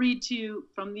 I'm going to read to you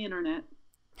from the internet.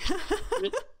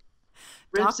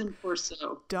 Ribs and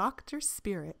torso. Dr.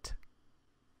 Spirit.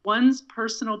 One's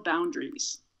personal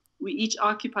boundaries. We each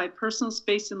occupy personal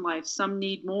space in life. Some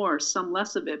need more, some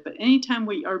less of it. But anytime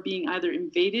we are being either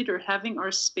invaded or having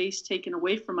our space taken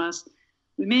away from us,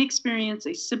 we may experience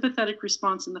a sympathetic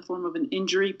response in the form of an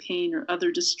injury, pain, or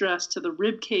other distress to the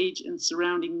rib cage and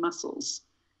surrounding muscles.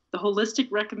 The holistic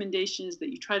recommendation is that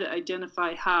you try to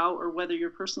identify how or whether your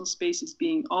personal space is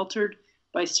being altered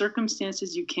by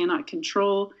circumstances you cannot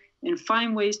control, and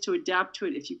find ways to adapt to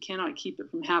it if you cannot keep it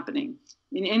from happening.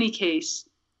 In any case,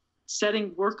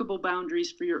 setting workable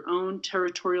boundaries for your own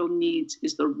territorial needs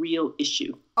is the real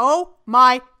issue. Oh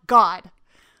my God.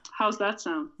 How's that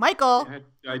sound? Michael.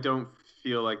 I don't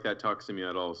feel like that talks to me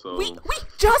at all. So we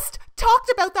just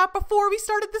talked about that before we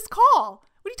started this call.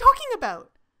 What are you talking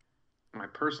about? My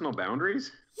personal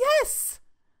boundaries? Yes.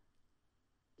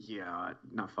 Yeah,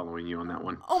 not following you on that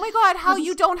one. Oh my God, how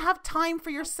you don't have time for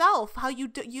yourself. How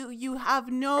you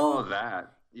have no... Oh,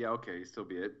 that. Yeah, okay, still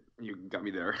be it. You got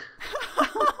me there.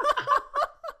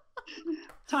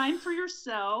 Time for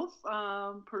yourself,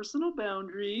 personal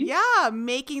boundaries. Yeah,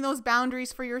 making those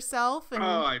boundaries for yourself. And...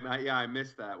 Oh, I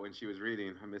missed that when she was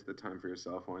reading. I missed the time for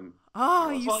yourself one. Oh,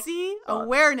 you see?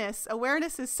 Awareness.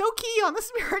 Awareness is so key on the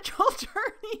spiritual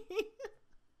journey.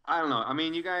 I don't know. I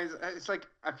mean, you guys, it's like,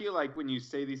 I feel like when you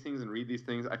say these things and read these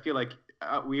things, I feel like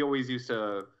we always used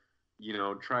to,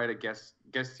 try to guess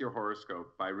your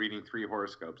horoscope by reading 3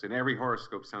 horoscopes. And every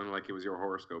horoscope sounded like it was your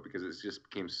horoscope because it just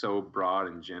became so broad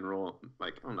and general.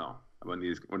 Like, I don't know about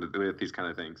these kind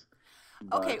of things.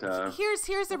 Okay,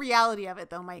 here's the reality of it,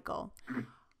 though, Michael.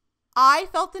 I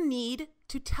felt the need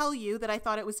to tell you that I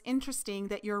thought it was interesting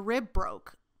that your rib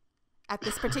broke at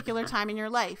this particular time in your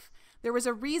life. There was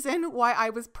a reason why I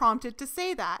was prompted to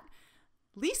say that.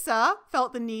 Lisa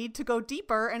felt the need to go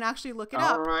deeper and actually look it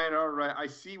up. All right. I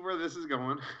see where this is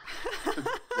going.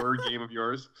 Word game of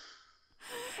yours.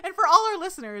 And for all our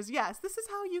listeners, yes, this is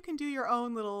how you can do your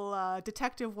own little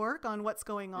detective work on what's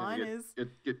going on.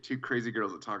 Get 2 crazy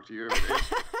girls to talk to you every day.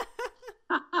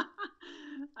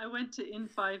 I went to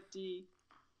In5D.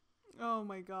 Oh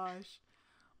my gosh.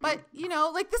 But,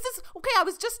 this is, okay, I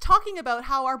was just talking about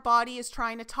how our body is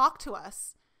trying to talk to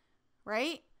us,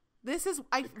 right? This is,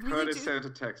 I really could have sent a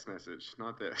text message,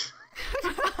 not this.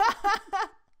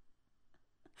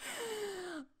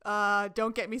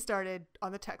 Don't get me started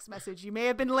on the text message. You may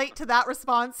have been late to that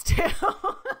response, too.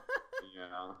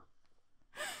 Yeah.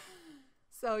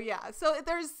 So yeah, so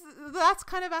that's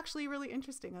kind of actually really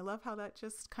interesting. I love how that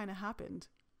just kind of happened.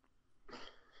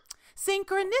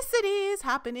 Synchronicities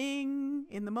happening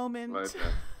in the moment.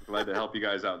 Glad to help you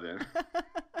guys out then.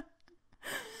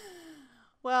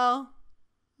 Well,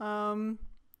 I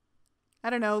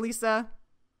don't know, Lisa.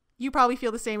 You probably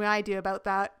feel the same way I do about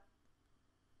that.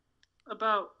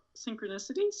 About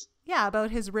synchronicities? Yeah,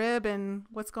 about his rib and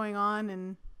what's going on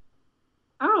and.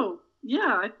 Oh,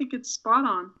 yeah, I think it's spot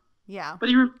on. Yeah. But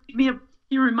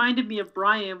he reminded me of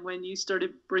Brian when you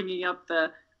started bringing up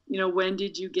the, when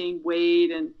did you gain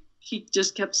weight? And he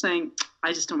just kept saying,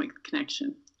 I just don't make the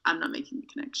connection. I'm not making the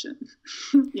connection.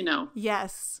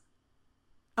 Yes.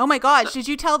 Oh my gosh. Did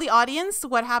you tell the audience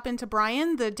what happened to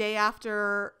Brian the day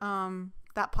after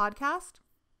that podcast?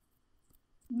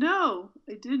 No,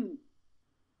 I didn't.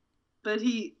 But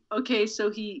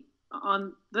so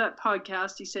on that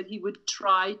podcast, he said he would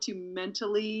try to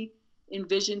mentally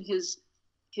envision his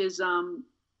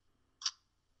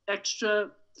extra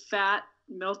fat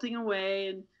melting away.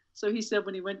 And so he said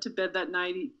when he went to bed that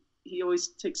night, he always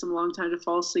takes him a long time to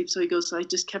fall asleep. So he goes, so I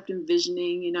just kept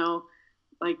envisioning,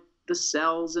 like the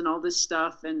cells and all this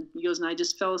stuff. And he goes, and I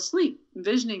just fell asleep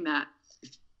envisioning that.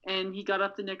 And he got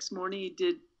up the next morning, he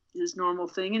did his normal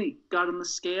thing, and he got on the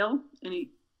scale, and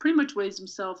he pretty much weighs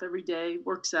himself every day,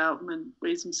 works out, and then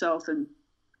weighs himself, and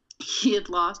he had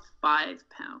lost 5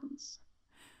 pounds.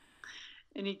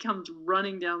 And he comes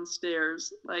running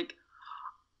downstairs like,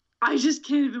 I just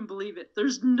can't even believe it.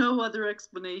 There's no other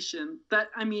explanation.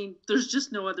 There's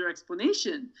just no other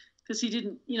explanation, because he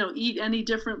didn't, eat any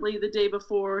differently the day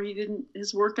before.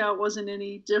 His workout wasn't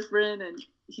any different. And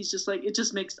he's just like, it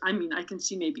just makes, I can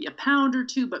see maybe a pound or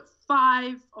two, but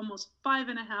almost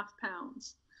 5.5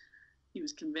 pounds. He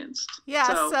was convinced.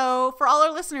 Yeah. So for all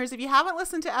our listeners, if you haven't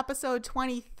listened to episode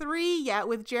 23 yet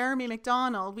with Jeremy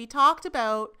McDonald, we talked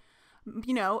about,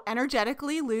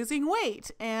 energetically losing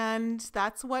weight. And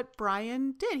that's what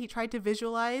Brian did. He tried to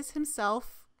visualize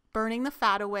himself burning the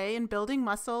fat away and building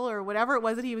muscle or whatever it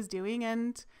was that he was doing.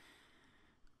 And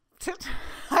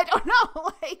I don't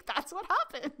know, that's what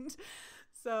happened.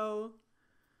 So,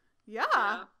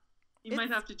 yeah. He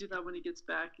might have to do that when he gets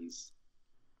back. He's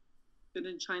been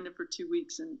in China for 2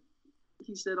 weeks, and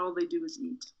he said all they do is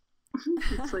eat.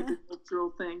 It's like a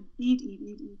cultural thing. Eat, eat,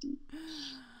 eat, eat, eat.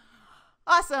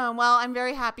 Awesome. Well, I'm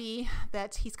very happy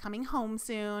that he's coming home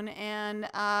soon. And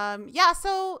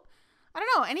so I don't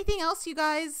know, anything else you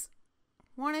guys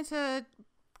wanted to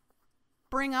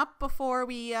bring up before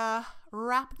we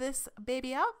wrap this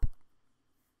baby up?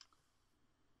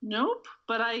 Nope.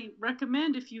 But I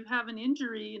recommend, if you have an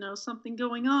injury, something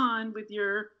going on with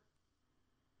your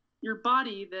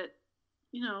body, that,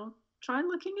 try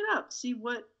looking it up. See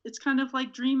what, it's kind of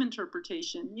like dream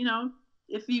interpretation.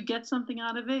 If you get something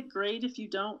out of it, great. If you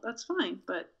don't, that's fine.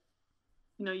 But,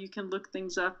 you can look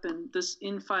things up, and this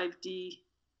In5D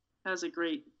has a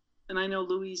great, and I know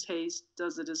Louise Hayes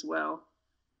does it as well.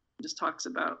 It just talks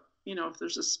about, if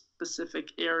there's a specific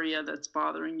area that's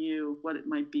bothering you, what it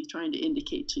might be trying to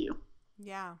indicate to you.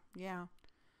 Yeah. Yeah.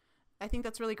 I think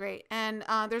that's really great. And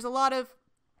there's a lot of,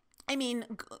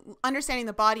 understanding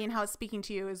the body and how it's speaking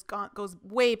to you goes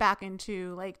way back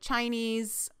into like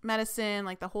Chinese medicine,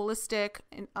 like the holistic,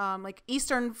 like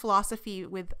Eastern philosophy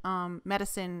with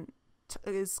medicine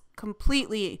is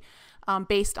completely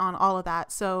based on all of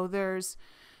that. So there's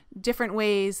different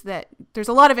ways that there's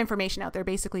a lot of information out there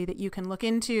basically that you can look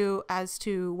into as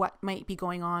to what might be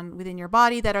going on within your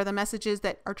body, that are the messages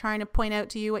that are trying to point out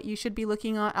to you what you should be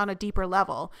looking on a deeper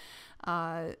level.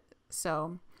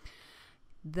 So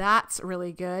that's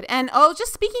really good. And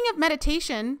just speaking of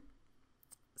meditation,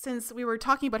 since we were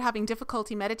talking about having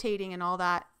difficulty meditating and all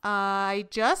that, I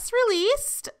just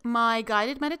released my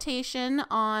guided meditation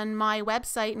on my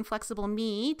website,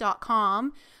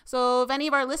 inflexibleme.com. So if any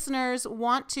of our listeners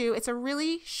want to, it's a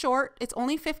really short, it's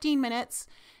only 15 minutes.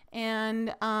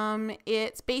 And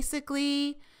it's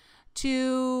basically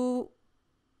to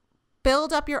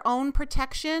build up your own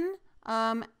protection,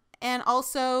 and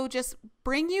also just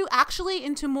bring you actually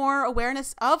into more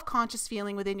awareness of conscious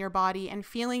feeling within your body and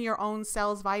feeling your own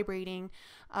cells vibrating.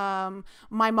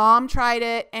 My mom tried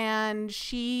it, and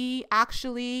she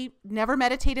actually never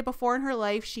meditated before in her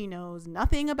life. She knows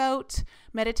nothing about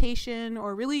meditation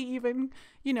or really even,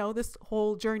 this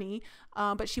whole journey.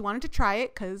 But she wanted to try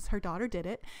it because her daughter did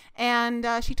it. And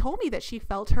she told me that she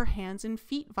felt her hands and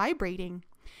feet vibrating.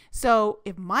 So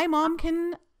if my mom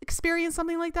can experience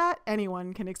something like that,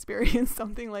 anyone can experience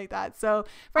something like that. So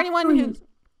for anyone who,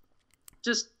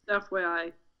 just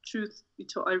FYI, truth be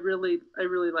told, I really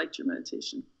liked your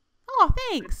meditation. Oh,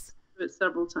 thanks. I did it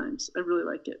several times. I really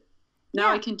like it.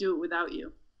 Now I can do it without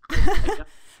you.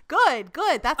 Good.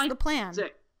 That's the plan.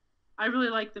 Music. I really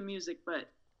like the music, but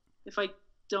if I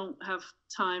don't have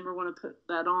time or want to put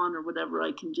that on or whatever,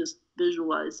 I can just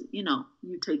visualize, you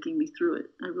taking me through it.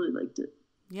 I really liked it.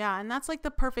 Yeah, and that's like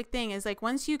the perfect thing is like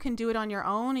once you can do it on your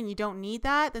own and you don't need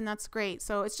that, then that's great.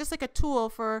 So it's just like a tool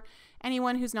for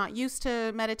anyone who's not used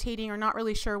to meditating or not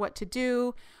really sure what to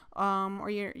do,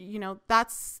 or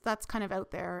that's kind of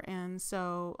out there. And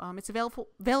so it's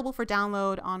available for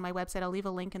download on my website. I'll leave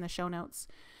a link in the show notes.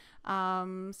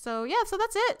 So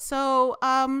that's it. So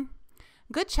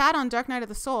good chat on Dark Night of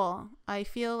the Soul. I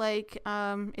feel like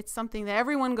it's something that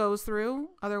everyone goes through.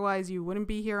 Otherwise, you wouldn't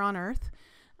be here on Earth.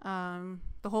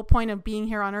 The whole point of being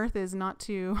here on Earth is not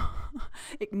to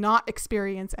not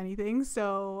experience anything.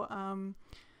 So,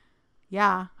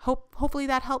 hopefully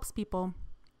that helps people.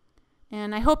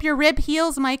 And I hope your rib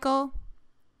heals, Michael.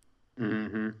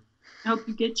 Mm-hmm. I hope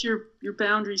you get your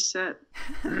boundaries set.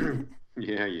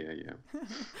 Yeah.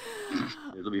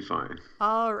 It'll be fine.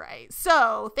 All right.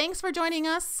 So thanks for joining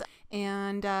us.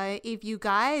 And if you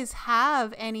guys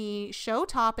have any show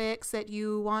topics that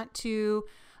you want to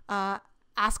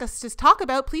ask us to talk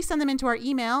about, please send them into our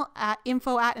email at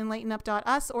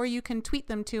info@enlightenup.us, or you can tweet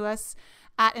them to us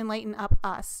at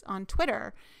enlightenup.us on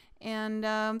Twitter. And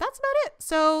that's about it.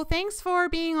 So thanks for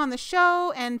being on the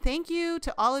show, and thank you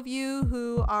to all of you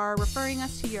who are referring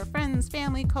us to your friends,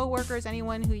 family, coworkers,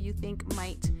 anyone who you think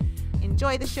might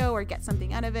enjoy the show or get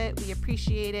something out of it. We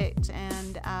appreciate it,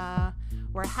 and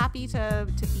we're happy to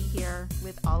be here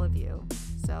with all of you.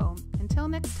 So until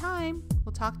next time,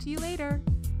 we'll talk to you later.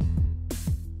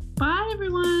 Bye,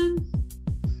 everyone.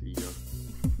 See ya.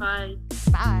 Bye.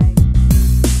 Bye.